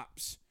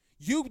stops.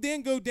 You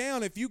then go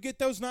down. If you get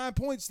those 9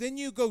 points, then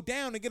you go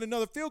down and get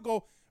another field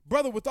goal.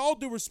 Brother, with all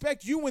due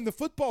respect, you win the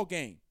football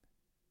game.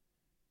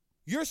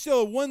 You're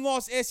still a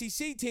one-loss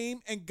SEC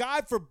team, and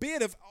God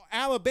forbid if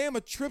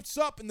Alabama trips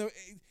up in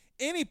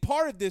any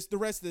part of this the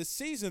rest of the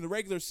season, the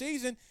regular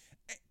season.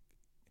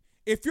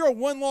 If you're a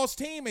one-loss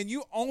team and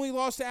you only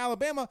lost to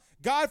Alabama,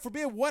 God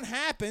forbid what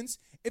happens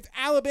if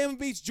Alabama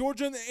beats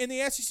Georgia in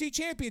the SEC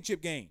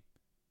championship game.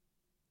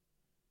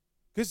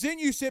 Because then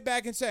you sit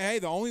back and say, hey,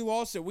 the only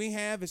loss that we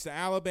have is to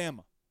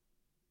Alabama.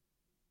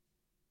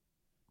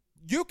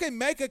 You can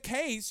make a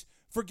case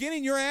for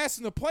getting your ass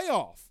in the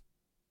playoff,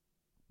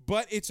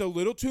 but it's a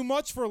little too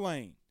much for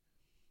Lane.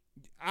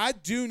 I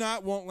do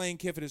not want Lane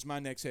Kiffin as my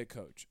next head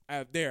coach.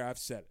 I've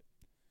said it.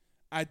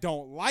 I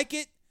don't like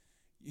it.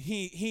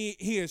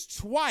 He has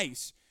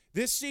twice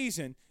this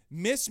season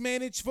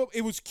mismanaged football.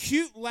 It was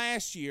cute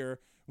last year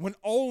when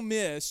Ole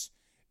Miss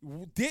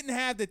didn't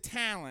have the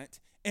talent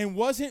and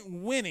wasn't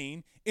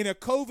winning in a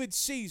COVID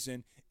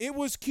season. It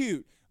was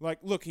cute. Like,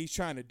 look, he's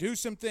trying to do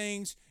some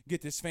things,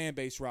 get this fan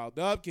base riled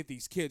up, get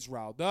these kids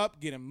riled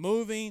up, get them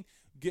moving.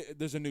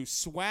 There's a new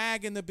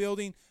swag in the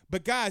building.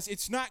 But, guys,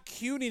 it's not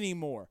cute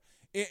anymore.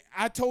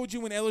 I told you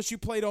when LSU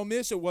played Ole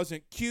Miss, it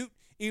wasn't cute.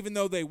 Even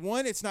though they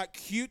won, it's not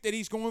cute that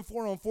he's going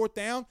for it on 4th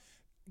down.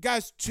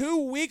 Guys,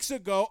 2 weeks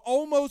ago,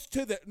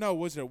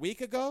 was it a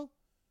week ago?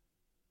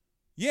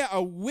 Yeah,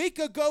 a week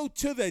ago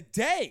to the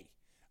day,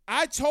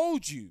 I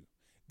told you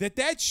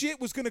that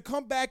shit was going to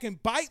come back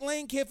and bite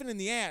Lane Kiffin in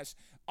the ass.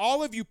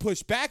 All of you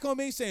push back on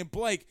me saying,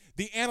 Blake,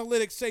 the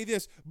analytics say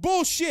this.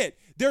 Bullshit.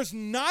 There's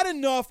not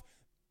enough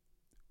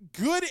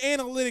good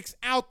analytics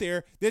out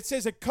there that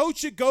says a coach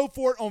should go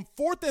for it on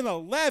 4th and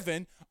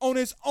 11 on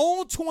his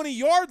own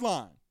 20-yard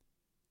line.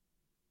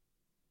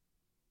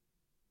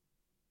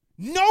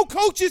 No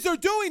coaches are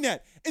doing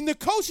that. And the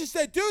coaches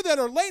that do that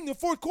are late in the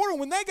 4th quarter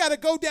when they got to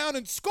go down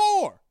and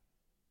score.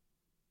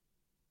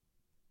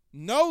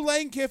 No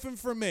Lane Kiffin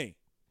for me.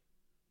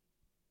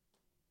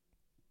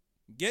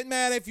 Get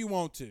mad if you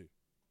want to.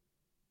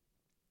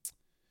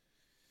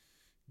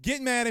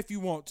 Get mad if you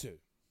want to.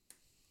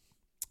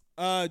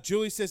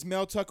 Julie says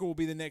Mel Tucker will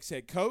be the next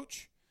head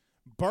coach.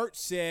 Bert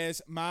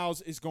says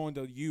Miles is going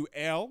to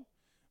UL.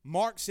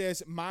 Mark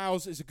says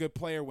Miles is a good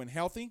player when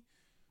healthy.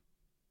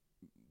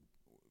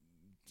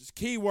 Just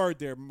key word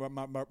there,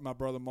 my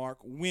brother Mark,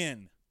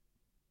 win.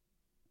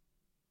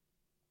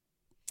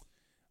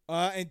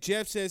 And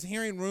Jeff says,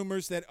 hearing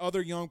rumors that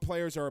other young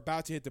players are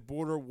about to hit the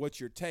border, what's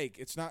your take?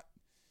 It's not.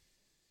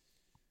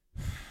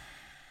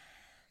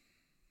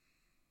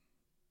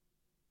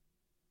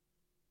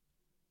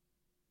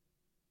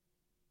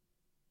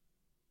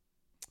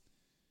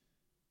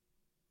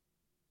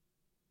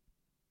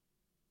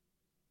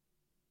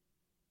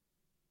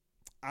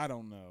 I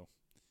don't know.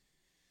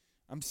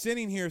 I'm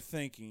sitting here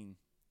thinking,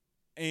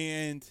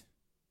 and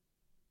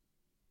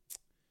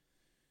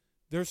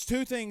there's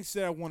two things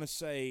that I want to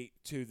say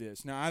to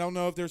this. Now, I don't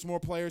know if there's more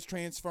players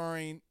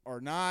transferring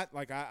or not.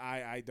 Like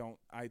I don't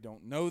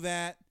know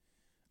that.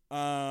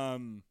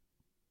 Number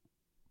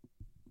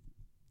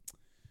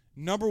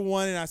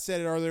one, and I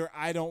said it earlier,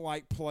 I don't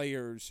like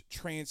players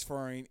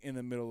transferring in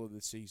the middle of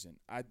the season.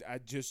 I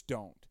just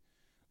don't.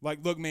 Like,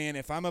 look, man,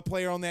 if I'm a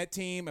player on that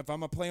team, if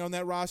I'm a player on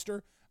that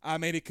roster, I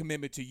made a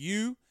commitment to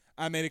you.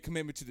 I made a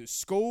commitment to the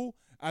school.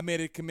 I made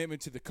a commitment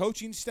to the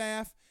coaching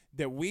staff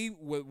that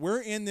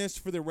we're in this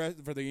for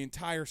the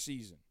entire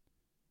season.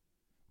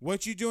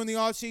 What you do in the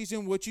off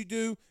season, what you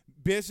do,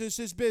 business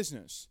is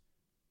business.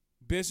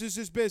 Business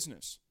is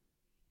business.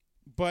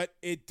 But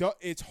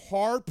it's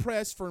hard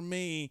pressed for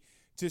me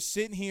to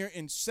sit here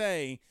and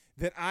say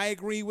that I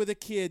agree with a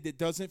kid that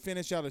doesn't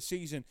finish out a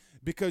season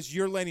because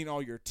you're letting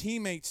all your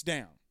teammates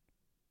down.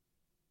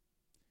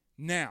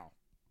 Now,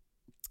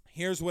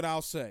 here's what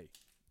I'll say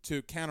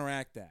to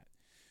counteract that.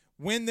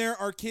 When there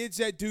are kids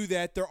that do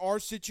that, there are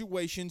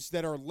situations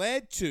that are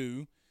led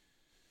to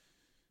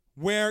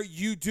where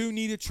you do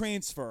need a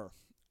transfer.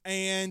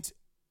 And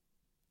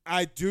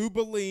I do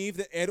believe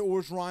that Ed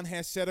Orgeron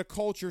has set a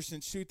culture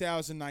since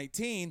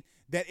 2019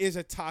 that is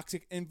a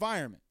toxic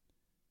environment.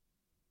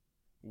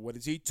 What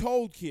has he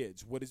told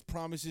kids? What his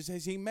promises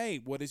has he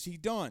made? What has he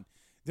done?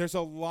 There's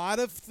a lot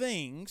of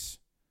things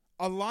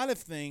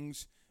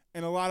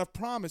and a lot of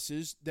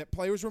promises that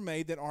players were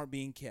made that aren't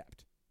being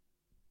kept.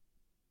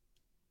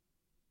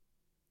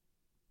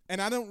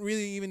 And I don't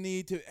really even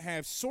need to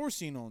have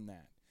sourcing on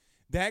that.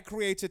 That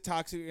creates a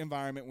toxic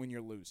environment when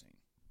you're losing.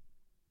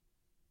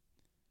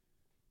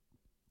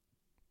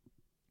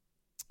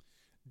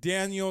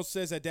 Daniel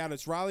says, I doubt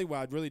it's Riley. Well,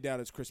 I really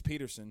doubt it's Chris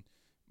Peterson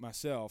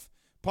myself.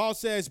 Paul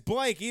says,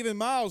 Blake, even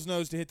Miles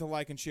knows to hit the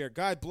like and share.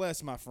 God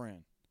bless, my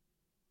friend.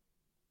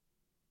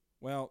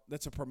 Well,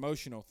 that's a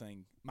promotional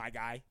thing, my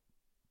guy.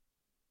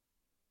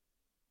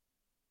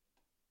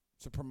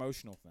 It's a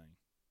promotional thing.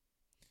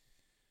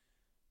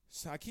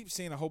 So I keep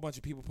seeing a whole bunch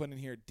of people putting in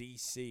here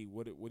DC.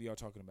 What are y'all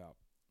talking about?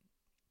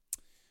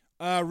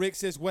 Rick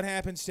says, what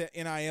happens to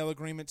NIL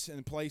agreements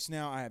in place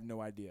now? I have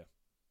no idea.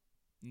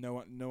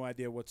 No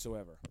idea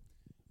whatsoever.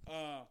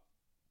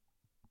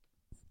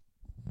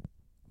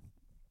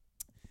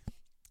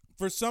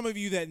 For some of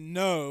you that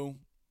know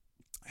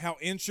how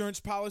insurance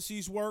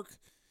policies work,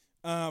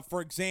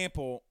 for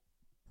example,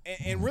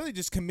 and really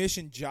just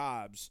commission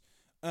jobs,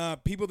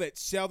 people that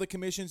sell the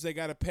commissions, they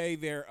got to pay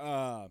their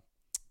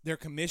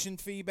commission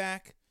fee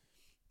back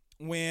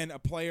when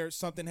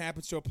something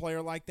happens to a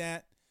player like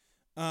that.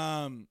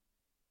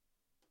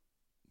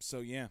 So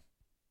yeah.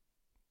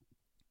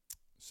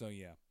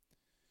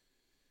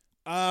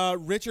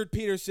 Richard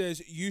Peters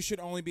says you should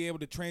only be able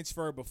to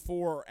transfer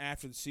before or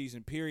after the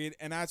season period,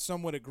 and I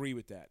somewhat agree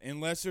with that.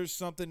 Unless there's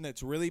something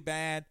that's really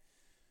bad,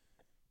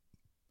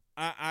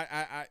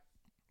 I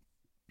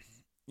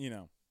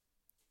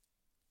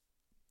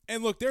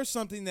And look, there's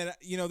something that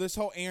this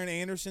whole Aaron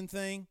Anderson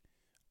thing.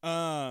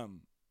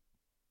 I'm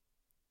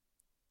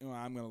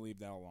going to leave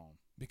that alone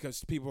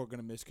because people are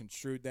going to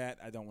misconstrue that.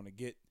 I don't want to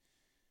get,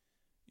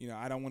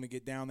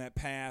 down that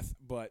path.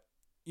 But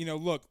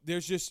look,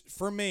 there's just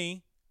for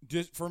me,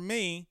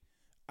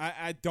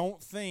 I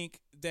don't think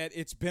that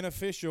it's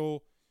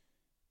beneficial,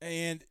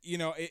 and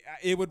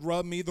it would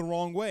rub me the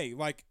wrong way.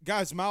 Like,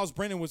 guys, Miles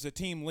Brennan was a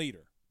team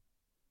leader.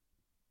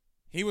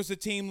 He was a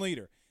team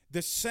leader.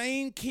 The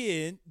same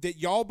kid that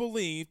y'all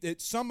believed, that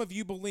some of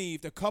you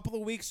believed a couple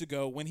of weeks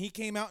ago when he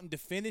came out and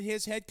defended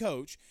his head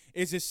coach,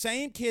 is the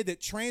same kid that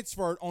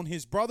transferred on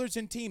his brothers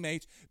and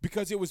teammates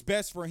because it was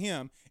best for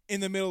him in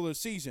the middle of the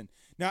season.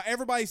 Now,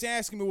 everybody's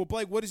asking me, well,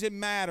 Blake, what does it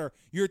matter?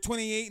 You're a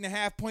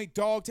 28.5-point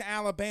dog to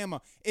Alabama.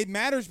 It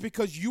matters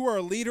because you are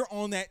a leader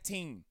on that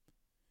team.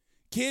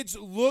 Kids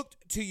looked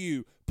to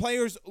you.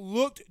 Players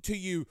looked to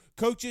you.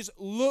 Coaches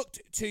looked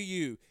to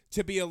you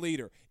to be a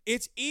leader.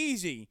 It's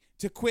easy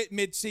to quit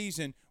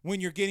mid-season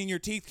when you're getting your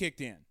teeth kicked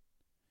in.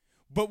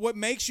 But what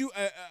makes you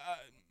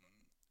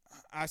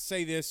I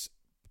say this,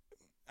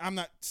 I'm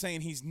not saying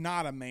he's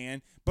not a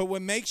man, but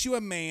what makes you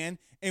a man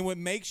and what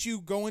makes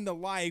you go into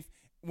life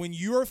when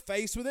you're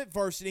faced with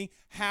adversity,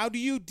 how do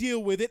you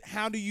deal with it?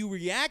 How do you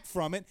react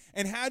from it?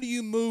 And how do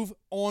you move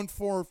on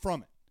forward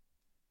from it?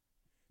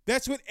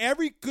 That's what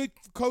every good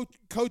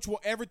coach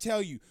will ever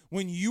tell you.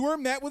 When you are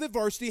met with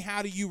adversity,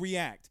 how do you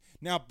react?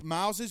 Now,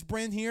 Miles has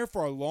been here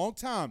for a long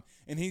time,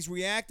 and he's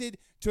reacted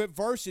to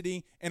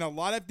adversity in a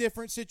lot of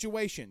different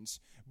situations.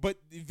 But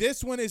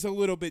this one is a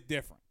little bit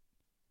different.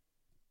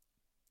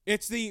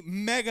 It's the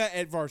mega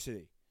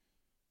adversity.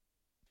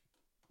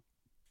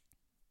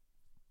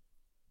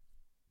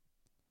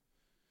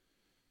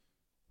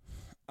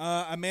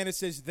 Amanda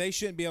says they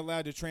shouldn't be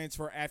allowed to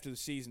transfer after the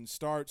season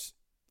starts.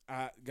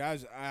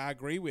 Guys, I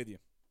agree with you.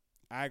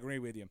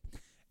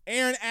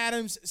 Aaron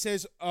Adams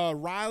says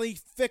Riley,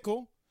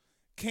 Fickle,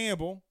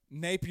 Campbell,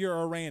 Napier,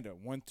 Aranda.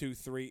 1, 2,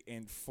 3,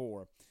 and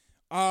 4.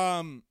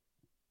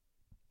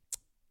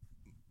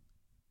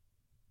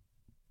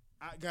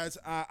 Guys,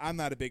 I'm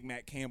not a big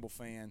Matt Campbell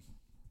fan.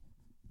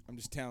 I'm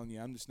just telling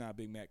you, I'm just not a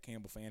big Matt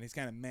Campbell fan. He's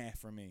kind of meh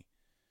for me.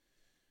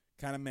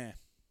 Kind of meh.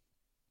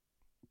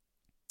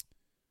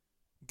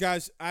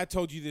 Guys, I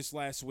told you this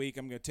last week.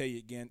 I'm going to tell you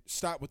again.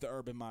 Stop with the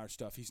Urban Meyer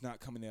stuff. He's not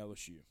coming to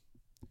LSU.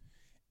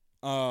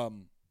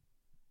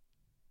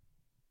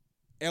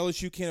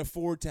 LSU cannot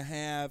afford to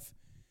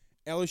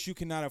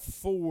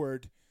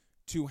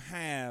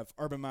have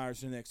Urban Meyer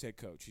as the next head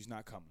coach. He's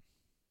not coming.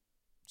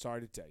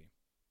 Sorry to tell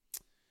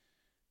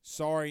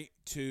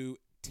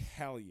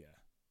you.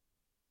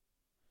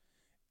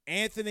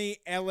 Anthony,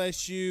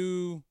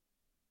 LSU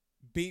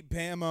beat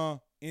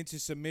Bama into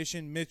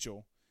submission.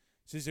 Mitchell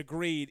says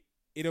agreed.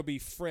 It'll be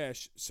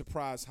fresh.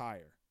 Surprise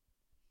hire.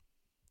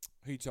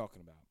 Who are you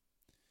talking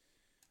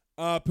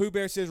about? Pooh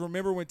Bear says,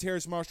 remember when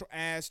Terrace Marshall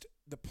asked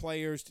the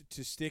players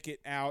to stick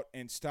it out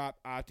and stop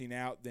opting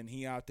out, then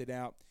he opted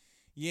out?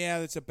 Yeah,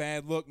 that's a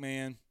bad look,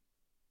 man.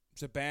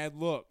 It's a bad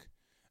look.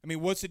 I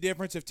mean, what's the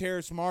difference of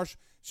Terrace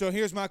Marshall? So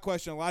here's my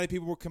question. A lot of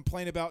people were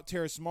complaining about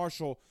Terrace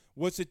Marshall.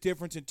 What's the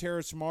difference in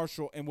Terrace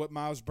Marshall and what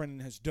Miles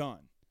Brennan has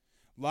done?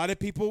 A lot of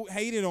people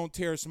hated on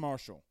Terrace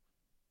Marshall.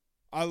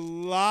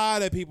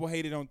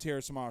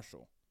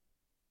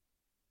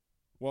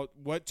 Well,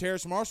 what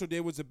Terrace Marshall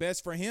did was the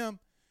best for him.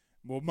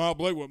 Well,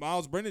 what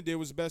Miles Brennan did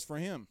was the best for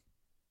him.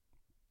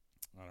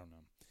 I don't know.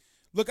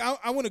 Look,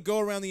 I want to go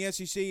around the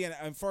SEC,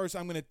 and first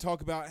I'm going to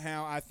talk about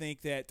how I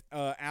think that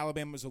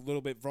Alabama is a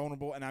little bit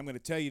vulnerable, and I'm going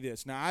to tell you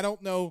this. Now, I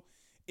don't know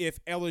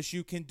if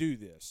LSU can do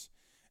this,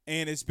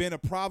 and it's been a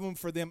problem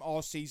for them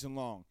all season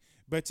long.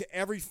 But to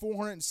every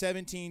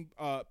 417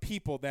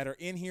 people that are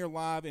in here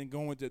live and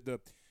going to the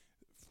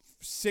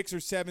 6,000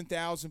 or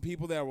 7,000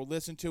 people that will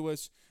listen to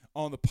us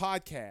on the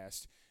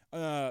podcast,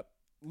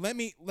 let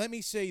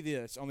me say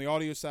this. On the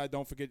audio side,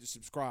 don't forget to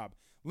subscribe.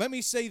 Let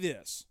me say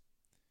this.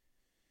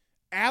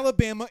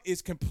 Alabama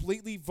is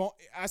completely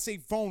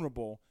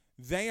vulnerable.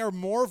 They are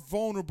more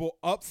vulnerable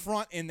up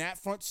front in that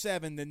front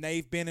seven than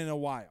they've been in a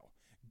while.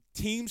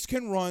 Teams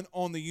can run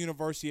on the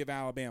University of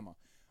Alabama.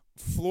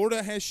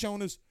 Florida has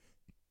shown us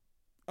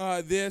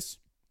this.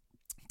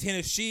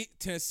 Tennessee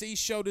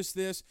showed us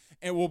this.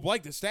 And well,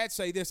 Blake, the stats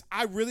say this.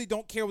 I really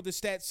don't care what the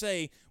stats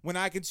say when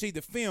I can see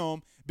the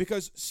film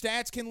because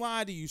stats can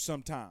lie to you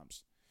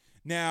sometimes.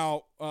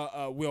 Now,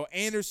 Will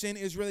Anderson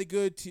is really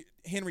good.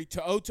 Henry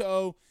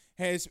To'oTo'o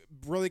has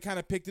really kind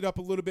of picked it up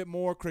a little bit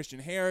more. Christian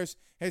Harris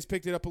has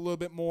picked it up a little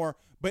bit more.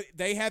 But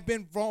they have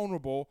been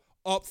vulnerable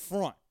up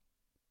front.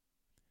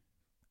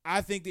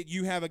 I think that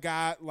you have a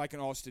guy like an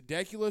Austin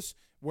Deculus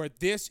where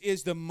this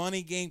is the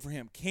money game for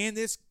him. Can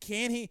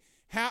he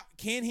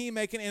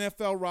make an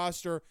NFL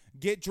roster,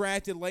 get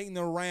drafted late in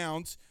the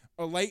rounds,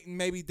 or late in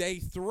maybe day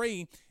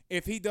 3?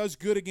 If he does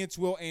good against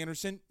Will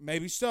Anderson,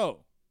 maybe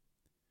so.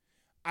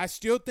 I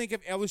still think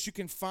if LSU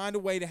can find a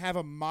way to have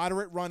a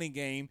moderate running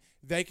game,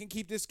 they can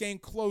keep this game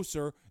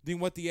closer than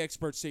what the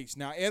expert seeks.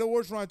 Now, Ed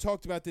Orgeron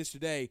talked about this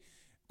today.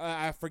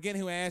 I forget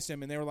who asked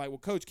him, and they were like, well,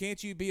 Coach,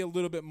 can't you be a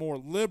little bit more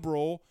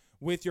liberal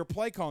with your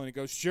play calling? He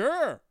goes,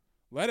 sure,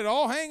 let it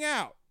all hang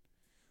out.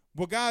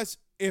 Well, guys,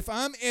 if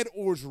I'm Ed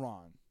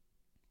Orgeron,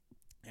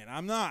 and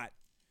I'm not,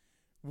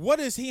 what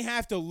does he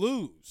have to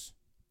lose?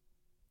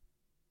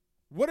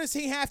 What does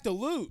he have to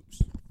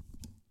lose?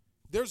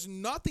 There's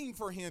nothing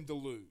for him to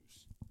lose.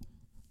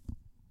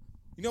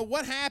 You know,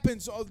 what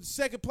happens on the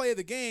second play of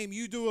the game,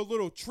 you do a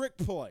little trick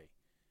play.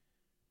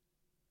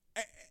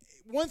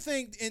 One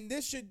thing, and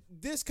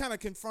this kind of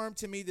confirmed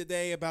to me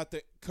today about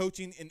the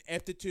coaching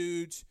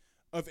ineptitudes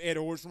of Ed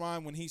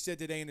Orgeron when he said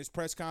today in his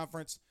press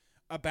conference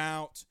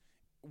about,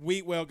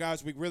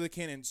 guys, we really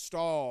can't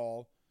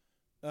install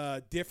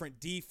different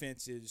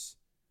defenses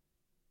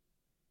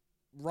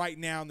right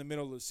now in the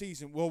middle of the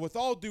season. Well, with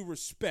all due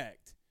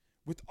respect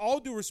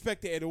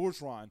to Ed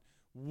Orgeron,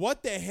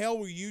 what the hell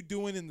were you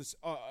doing in the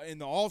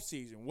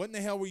offseason? What in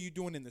the hell were you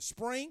doing in the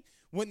spring?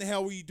 What in the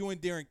hell were you doing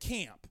during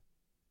camp?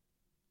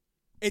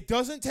 It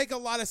doesn't take a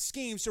lot of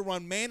schemes to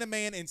run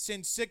man-to-man and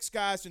send 6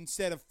 guys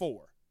instead of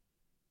 4.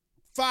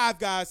 5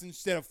 guys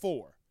instead of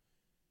 4.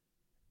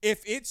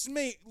 If it's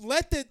me,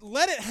 let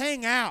it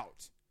hang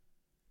out.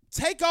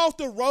 Take off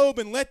the robe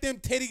and let them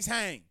titties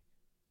hang.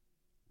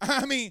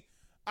 I mean,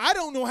 I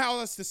don't know how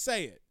else to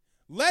say it.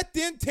 Let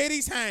them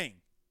titties hang.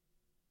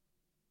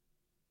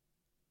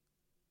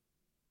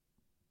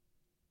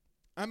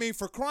 I mean,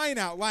 for crying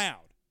out loud.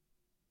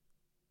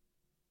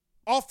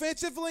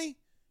 Offensively,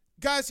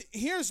 Guys,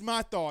 here's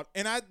my thought,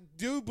 and I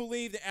do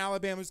believe that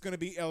Alabama is going to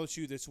beat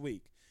LSU this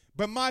week.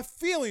 But my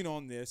feeling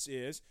on this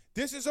is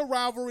a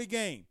rivalry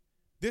game.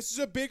 This is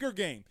a bigger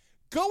game.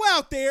 Go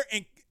out there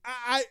and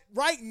I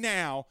right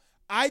now,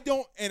 I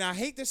don't, and I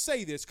hate to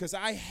say this because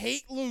I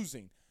hate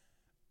losing.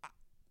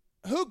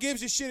 Who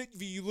gives a shit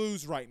if you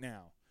lose right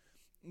now?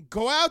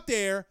 Go out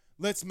there,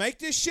 let's make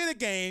this shit a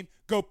game,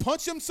 go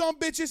punch them some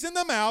bitches in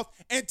the mouth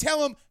and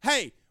tell them,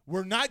 hey,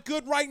 we're not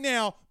good right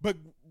now, but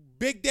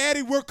Big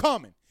Daddy, we're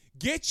coming.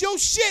 Get your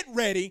shit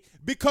ready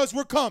because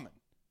we're coming.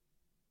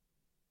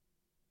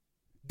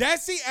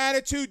 That's the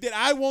attitude that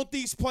I want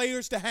these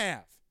players to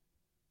have.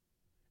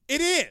 It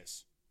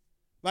is.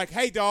 Like,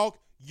 hey, dog,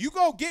 you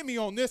go get me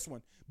on this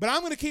one, but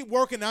I'm going to keep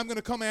working and I'm going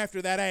to come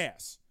after that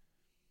ass.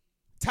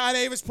 Ty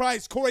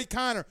Davis-Price, Corey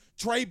Connor,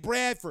 Trey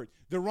Bradford,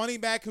 the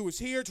running back who was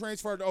here,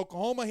 transferred to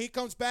Oklahoma. He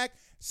comes back.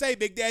 Say,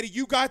 Big Daddy,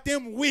 you got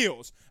them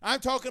wheels. I'm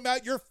talking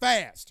about you're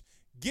fast.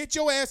 Get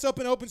your ass up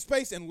in open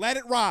space and let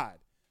it ride.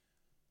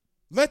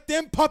 Let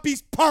them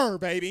puppies purr,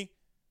 baby.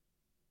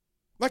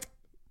 Like,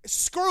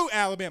 screw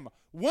Alabama.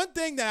 One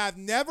thing that I've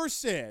never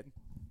said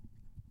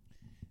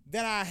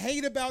that I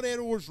hate about Ed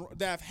Orgeron,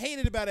 that I've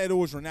hated about Ed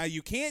Orgeron. Now,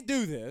 you can't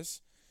do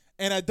this,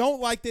 and I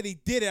don't like that he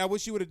did it. I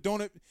wish he would have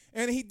done it,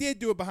 and he did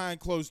do it behind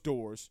closed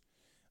doors.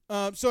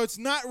 So it's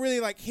not really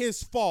like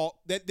his fault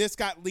that this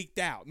got leaked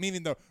out,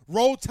 meaning the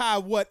Roll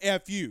Tide what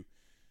F you.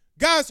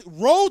 Guys,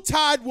 Roll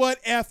Tide what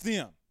F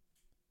them.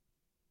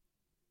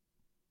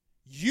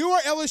 You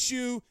are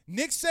LSU.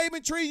 Nick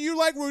Saban treated you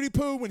like Rudy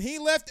Poo when he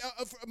left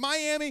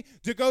Miami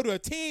to go to a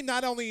team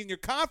not only in your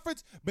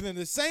conference, but in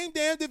the same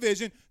damn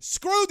division.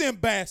 Screw them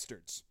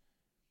bastards.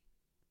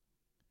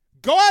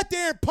 Go out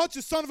there and punch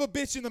a son of a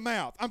bitch in the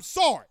mouth. I'm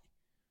sorry.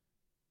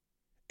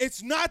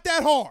 It's not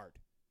that hard.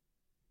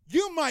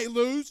 You might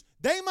lose.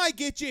 They might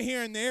get you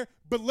here and there,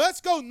 but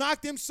let's go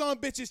knock them son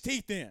of bitches'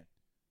 teeth in.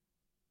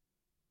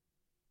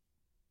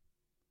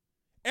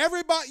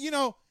 Everybody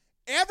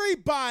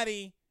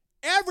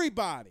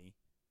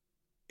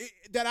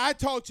that I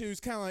talk to is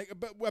kind of like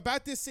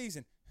about this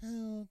season.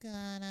 Oh,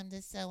 God, I'm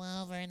just so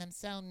over and I'm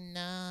so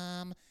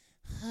numb.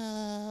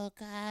 Oh,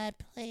 God,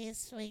 please,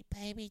 sweet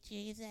baby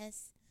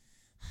Jesus.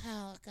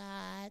 Oh,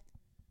 God.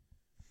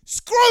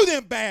 Screw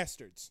them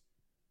bastards.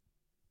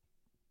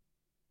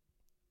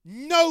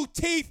 No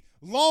teeth,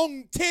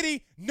 long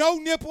titty, no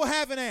nipple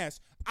having ass.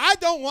 I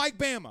don't like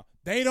Bama.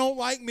 They don't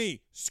like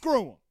me.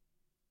 Screw them.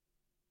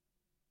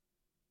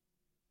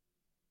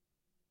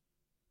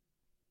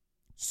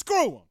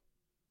 Screw them.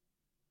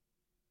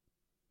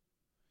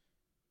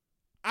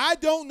 I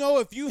don't know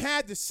if you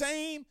had the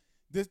same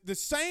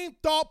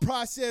thought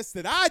process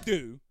that I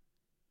do,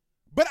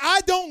 but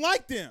I don't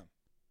like them.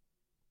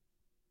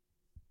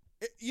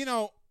 It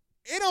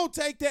don't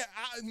take that,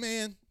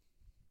 man.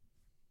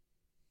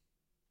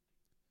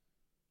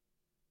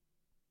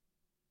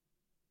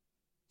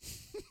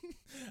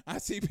 I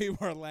see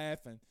people are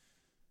laughing.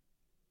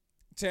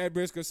 Chad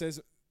Briscoe says,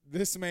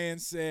 this man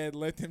said,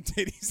 let them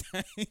titties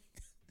hang.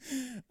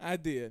 I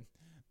did.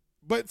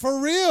 But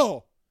for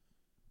real,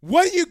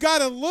 what do you got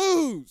to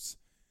lose?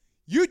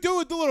 You do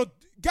it the little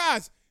 –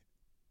 guys,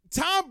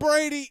 Tom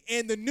Brady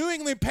and the New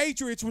England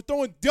Patriots were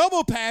throwing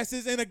double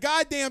passes in a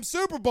goddamn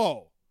Super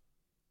Bowl.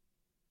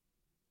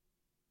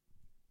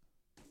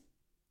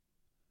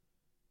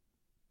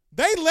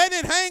 They let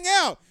it hang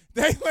out.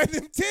 They let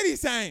them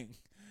titties hang.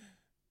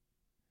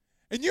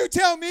 And you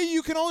tell me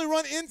you can only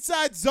run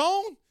inside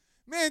zone?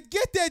 Man,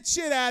 get that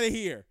shit out of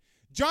here.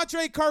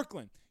 Jontre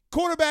Kirkland,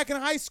 quarterback in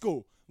high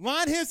school,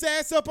 line his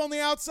ass up on the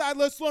outside.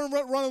 Let's let him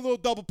run a little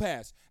double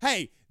pass.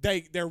 Hey,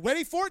 they're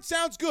ready for it.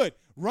 Sounds good.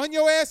 Run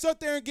your ass up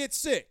there and get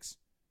 6.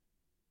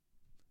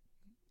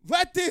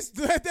 Let this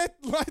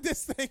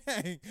thing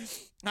hang.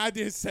 I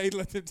did say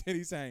let them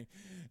titties hang.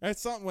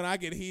 That's something when I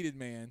get heated,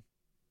 man.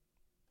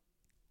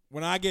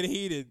 When I get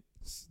heated,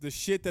 the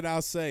shit that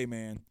I'll say,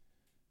 man.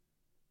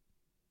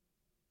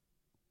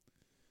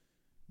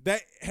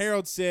 That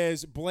Harold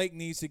says Blake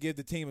needs to give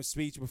the team a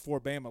speech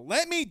before Bama.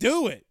 Let me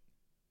do it.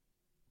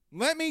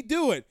 Let me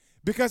do it.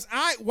 Because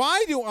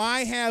why do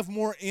I have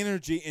more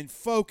energy and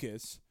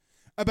focus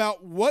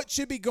about what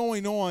should be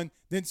going on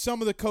than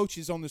some of the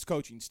coaches on this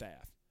coaching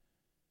staff?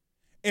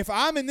 If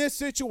I'm in this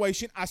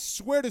situation, I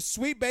swear to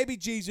sweet baby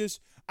Jesus,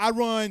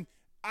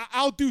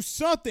 I'll do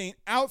something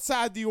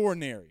outside the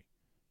ordinary.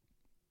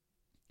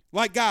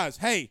 Like, guys,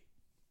 hey,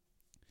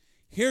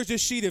 here's a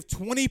sheet of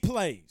 20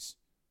 plays.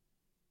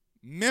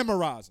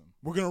 Memorize them.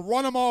 We're going to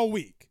run them all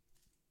week.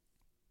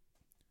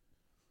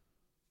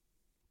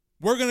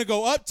 We're going to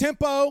go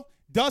up-tempo.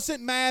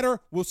 Doesn't matter.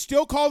 We'll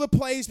still call the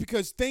plays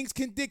because things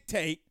can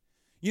dictate.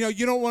 You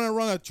don't want to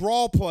run a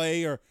draw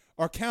play or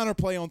counter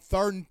play on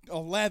 3rd and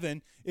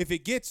 11 if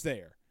it gets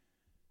there.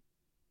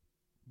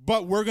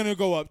 But we're going to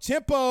go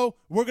up-tempo.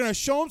 We're going to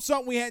show them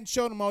something we hadn't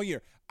shown them all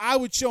year. I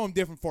would show them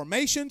different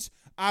formations.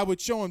 I would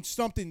show them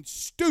something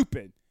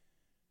stupid.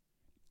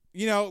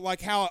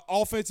 Like how an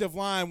offensive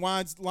line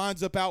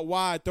lines up out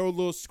wide, throw a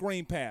little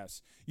screen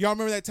pass. Y'all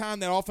remember that time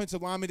that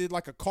offensive lineman did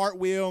like a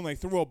cartwheel and they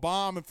threw a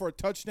bomb and for a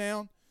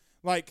touchdown?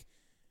 Like,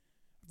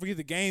 forget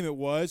the game it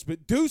was,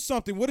 but do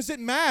something. What does it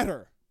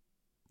matter?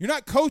 You're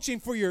not coaching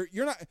for your –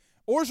 you're not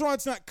 –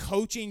 Orgeron's not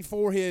coaching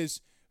for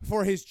his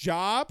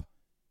job.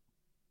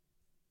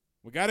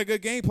 We got a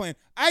good game plan.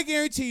 I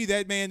guarantee you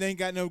that man ain't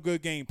got no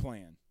good game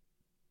plan.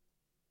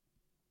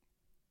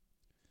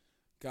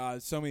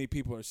 God, so many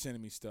people are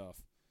sending me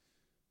stuff.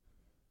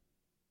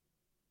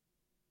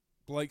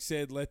 Blake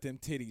said, let them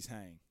titties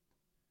hang.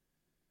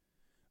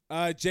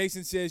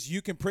 Jason says,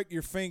 you can prick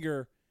your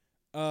finger,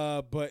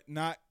 but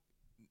not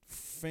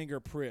finger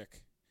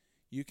prick.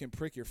 You can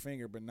prick your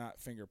finger, but not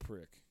finger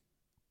prick.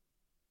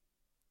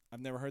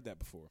 I've never heard that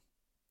before.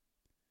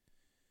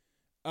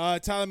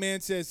 Tyler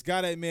Mann says,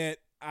 gotta admit,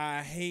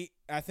 I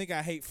think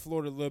I hate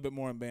Florida a little bit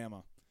more than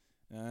Bama.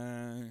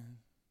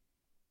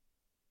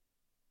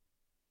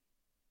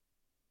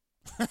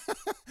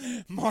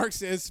 Mark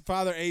says,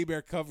 Father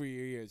Abear, cover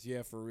your ears.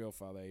 Yeah, for real,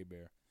 Father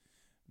Abear.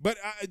 But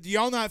do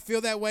y'all not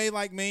feel that way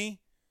like me?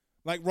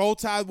 Like Roll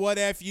Tide, what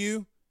F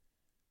you?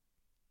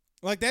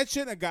 Like that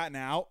shouldn't have gotten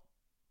out.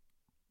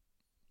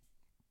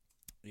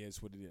 Yeah,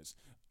 it's what it is.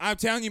 I'm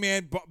telling you,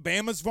 man,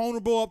 Bama's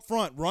vulnerable up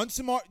front. Run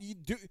some more. You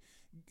do.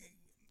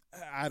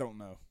 I don't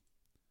know.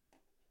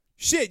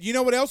 Shit, you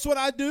know what else would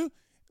I do?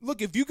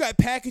 Look, if you got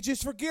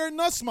packages for Garrett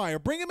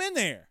Nussmeier, bring him in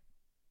there.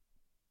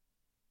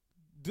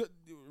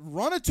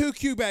 Run a 2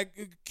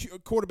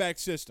 quarterback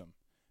system.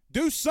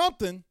 Do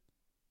something.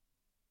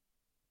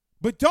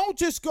 But don't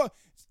just go.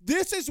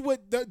 This is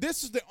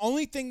the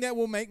only thing that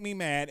will make me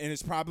mad, and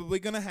it's probably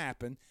going to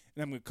happen.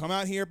 And I'm going to come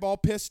out here all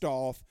pissed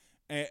off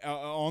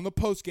on the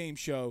post-game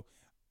show.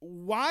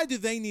 Why do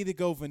they need to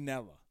go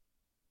vanilla?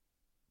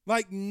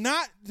 Like,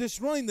 not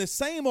just running the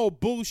same old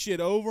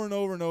bullshit over and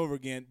over and over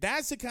again.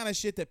 That's the kind of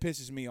shit that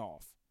pisses me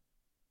off.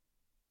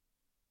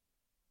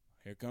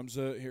 Here comes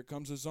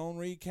a zone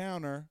read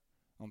counter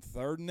on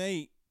 3rd and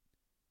 8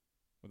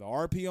 with a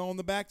RPO on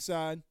the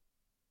backside.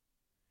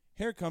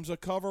 Here comes a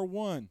cover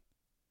 1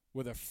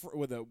 with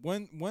a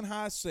one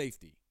high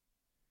safety.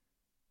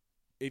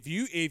 If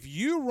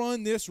you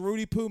run this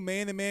Rudy Poo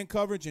man-to-man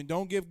coverage and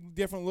don't give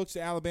different looks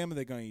to Alabama,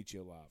 they're going to eat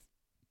you alive.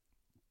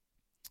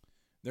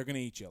 They're going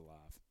to eat you alive.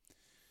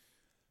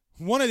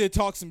 Wanted to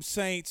talk some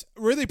Saints.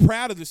 Really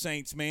proud of the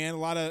Saints, man. A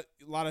lot of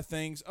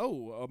things.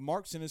 Oh,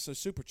 Mark sent us a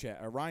super chat.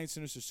 Ryan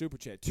sent us a super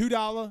chat.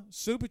 $2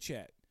 super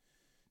chat.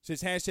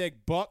 Says hashtag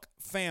Buck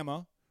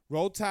Fama,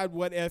 Roll Tide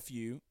What F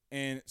You,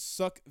 and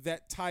Suck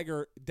That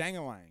Tiger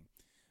Dangalang.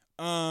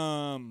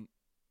 I'm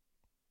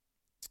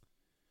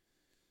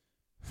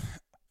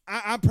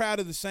proud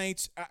of the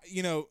Saints.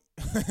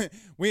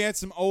 We had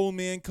some old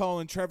men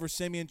calling Trevor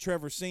Seaman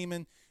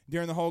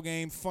during the whole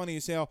game. Funny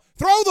as hell.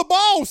 Throw the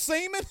ball,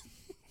 Seaman.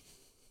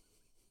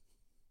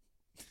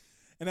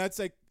 And I'd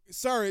say,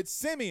 sir, it's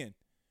Simeon.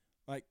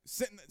 Like,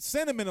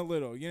 cinnamon a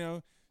little,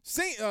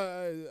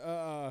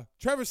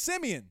 Trevor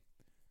Simeon.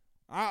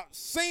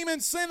 Seaman,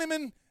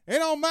 cinnamon, it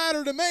don't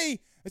matter to me.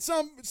 It's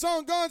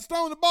some guns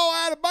throwing the ball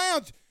out of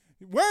bounds.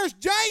 Where's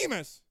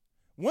Jameis?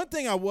 One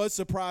thing I was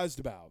surprised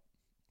about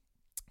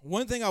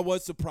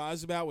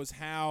was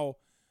how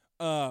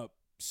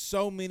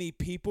so many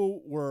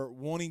people were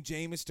wanting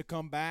Jameis to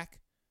come back.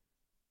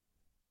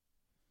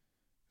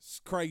 It's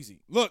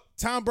crazy. Look,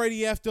 Tom Brady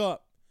effed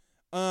up.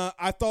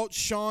 I thought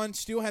Sean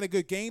still had a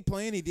good game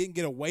plan. He didn't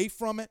get away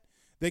from it.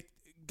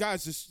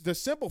 Guys, the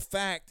simple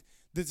fact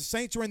that the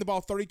Saints ran the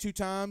ball 32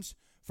 times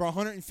for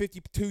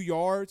 152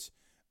 yards,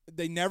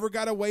 they never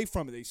got away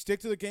from it. They stick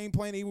to the game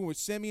plan even with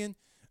Simeon.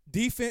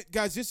 Defense,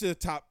 guys, this is a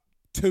top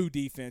 2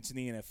 defense in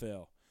the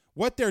NFL.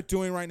 What they're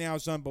doing right now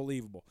is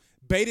unbelievable.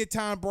 Baited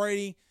Tom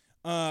Brady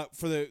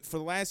for the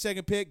last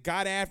second pick,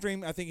 got after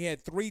him. I think he had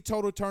 3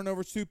 total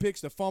turnovers, 2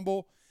 picks, the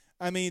fumble.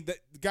 I mean,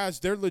 guys,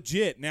 they're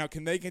legit. Now,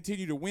 can they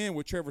continue to win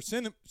with Trevor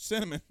Simeon?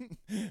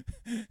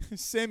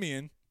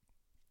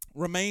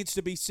 Remains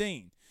to be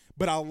seen.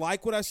 But I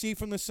like what I see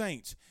from the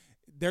Saints.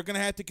 They're going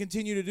to have to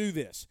continue to do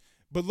this.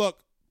 But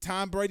look,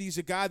 Tom Brady's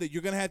a guy that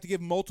you're going to have to give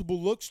multiple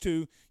looks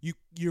to.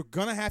 You're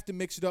going to have to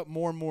mix it up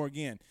more and more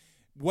again.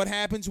 What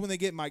happens when they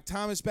get Mike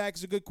Thomas back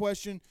is a good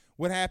question.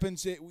 What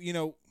happens, if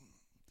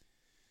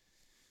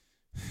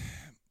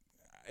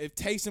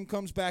Taysom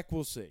comes back,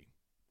 we'll see.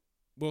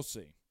 We'll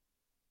see.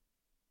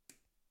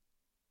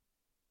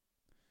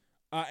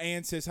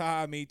 Ann says,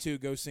 hi, me too.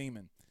 Go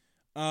Seaman.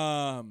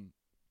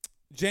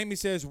 Jamie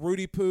says,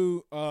 Rudy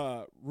Poo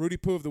of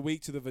the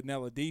week to the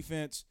vanilla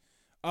defense.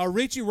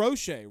 Richie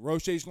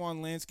Roche's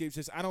Lawn Landscape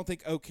says, I don't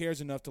think O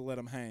cares enough to let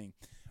him hang.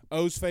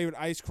 O's favorite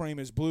ice cream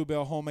is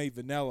Bluebell homemade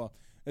vanilla.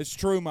 It's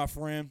true, my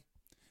friend.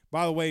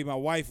 By the way, my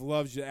wife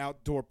loves the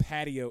outdoor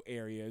patio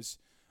areas.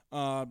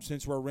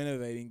 Since we're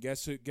renovating,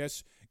 guess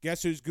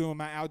who's doing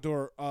my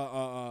outdoor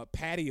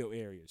patio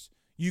areas?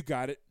 You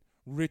got it.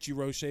 Richie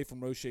Roche from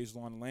Roche's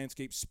Lawn and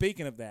Landscape.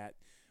 Speaking of that,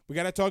 we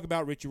got to talk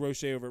about Richie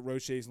Roche over at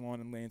Roche's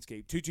Lawn and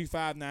Landscape.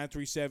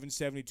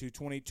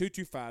 225-937-7220.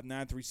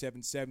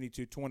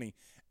 225-937-7220.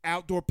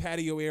 Outdoor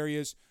patio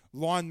areas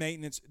lawn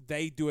maintenance,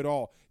 they do it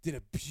all. Did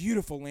a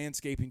beautiful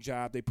landscaping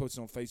job. They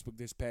posted on Facebook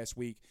this past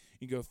week.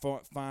 You can go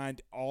find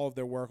all of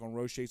their work on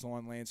Roche's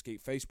Lawn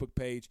Landscape Facebook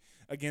page.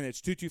 Again, it's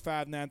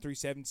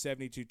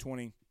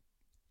 225-937-7220.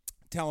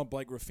 Tell them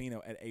Blake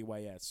Ruffino at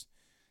AYS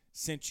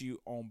sent you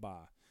on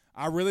by.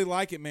 I really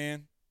like it,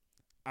 man.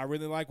 I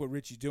really like what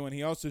Richie's doing.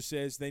 He also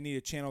says they need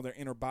to channel their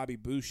inner Bobby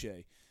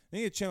Boucher. They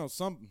need to channel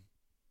something.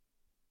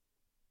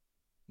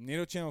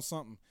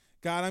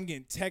 God, I'm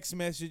getting text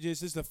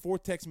messages. This is the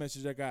 4th text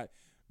message I got.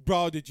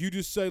 Bro, did you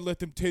just say let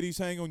them titties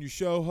hang on your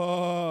show?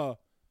 Ha.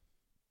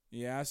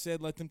 Yeah, I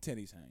said let them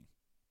titties hang.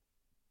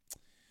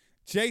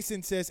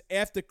 Jason says,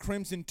 F the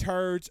Crimson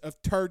Turds of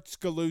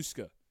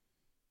Turdskaluska.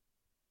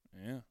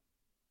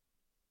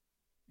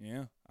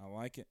 Yeah, I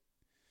like it.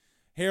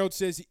 Harold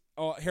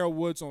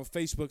Woods on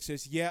Facebook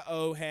says,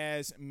 O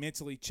has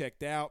mentally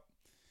checked out.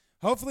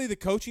 Hopefully the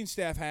coaching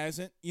staff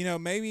hasn't.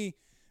 Maybe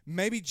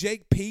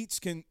Jake Peets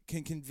can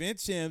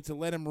convince him to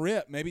let him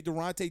rip. Maybe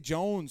Durante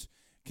Jones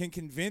can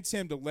convince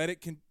him to let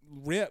it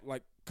rip.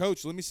 Like,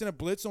 Coach, let me send a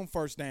blitz on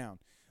first down.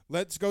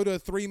 Let's go to a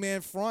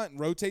 3-man front and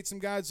rotate some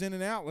guys in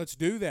and out. Let's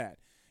do that.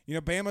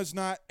 Bama's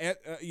not,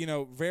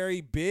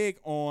 very big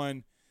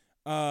on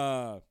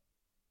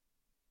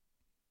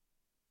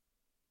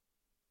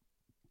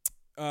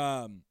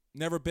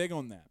never big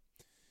on that.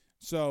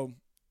 So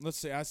let's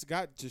see. I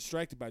got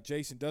distracted by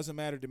Jason. Doesn't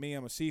matter to me.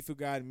 I'm a seafood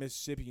guy in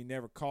Mississippi. You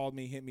never called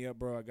me. Hit me up,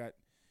 bro. I got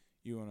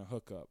you on a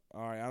hookup.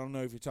 All right. I don't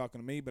know if you're talking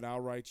to me, but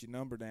I'll write your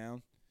number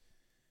down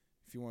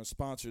if you want to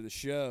sponsor the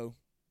show.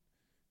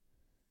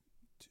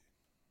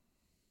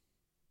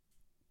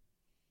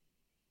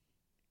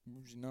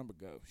 Where's your number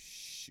go?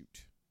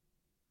 Shoot.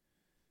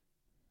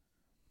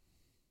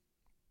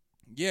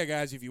 Yeah,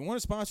 guys, if you want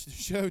to sponsor the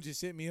show,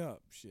 just hit me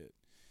up. Shit.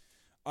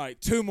 All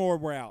right, 2 more,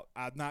 we're out.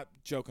 I'm not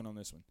joking on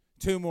this one.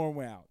 2 more,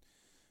 we're out.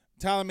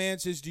 Tyler Mann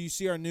says, do you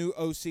see our new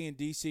OC in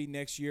D.C.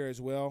 next year as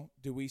well?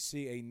 Do we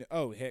see a –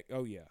 oh, heck,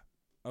 oh, yeah.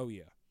 Oh,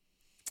 yeah.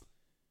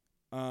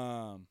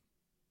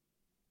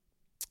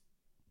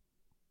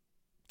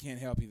 Can't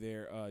help you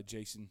there,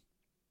 Jason.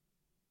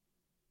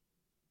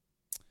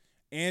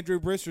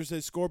 Andrew Brister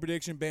says, score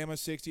prediction, Bama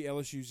 60,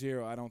 LSU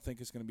 0. I don't think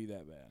it's going to be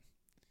that bad.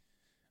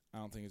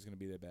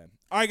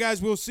 All right,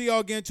 guys, we'll see y'all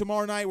again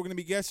tomorrow night. We're going to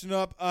be guesting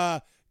up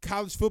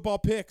college football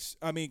picks.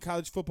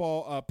 College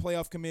football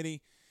playoff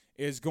committee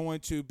is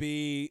going to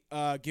be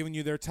giving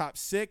you their top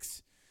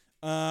 6.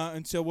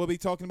 And so we'll be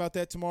talking about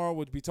that tomorrow.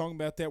 We'll be talking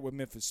about that with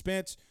Memphis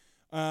Spence.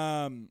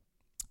 So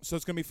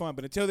it's going to be fun.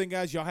 But until then,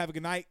 guys, y'all have a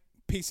good night.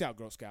 Peace out,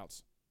 Girl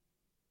Scouts.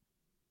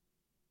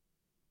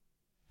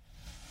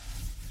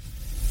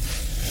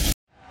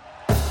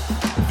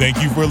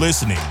 Thank you for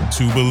listening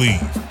to Believe.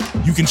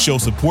 You can show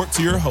support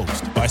to your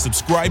host by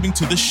subscribing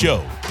to the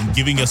show and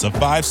giving us a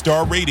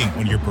 5-star rating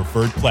on your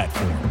preferred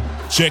platform.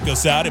 Check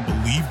us out at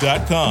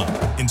Believe.com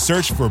and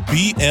search for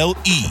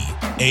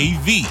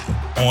BLEAV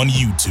on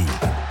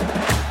YouTube.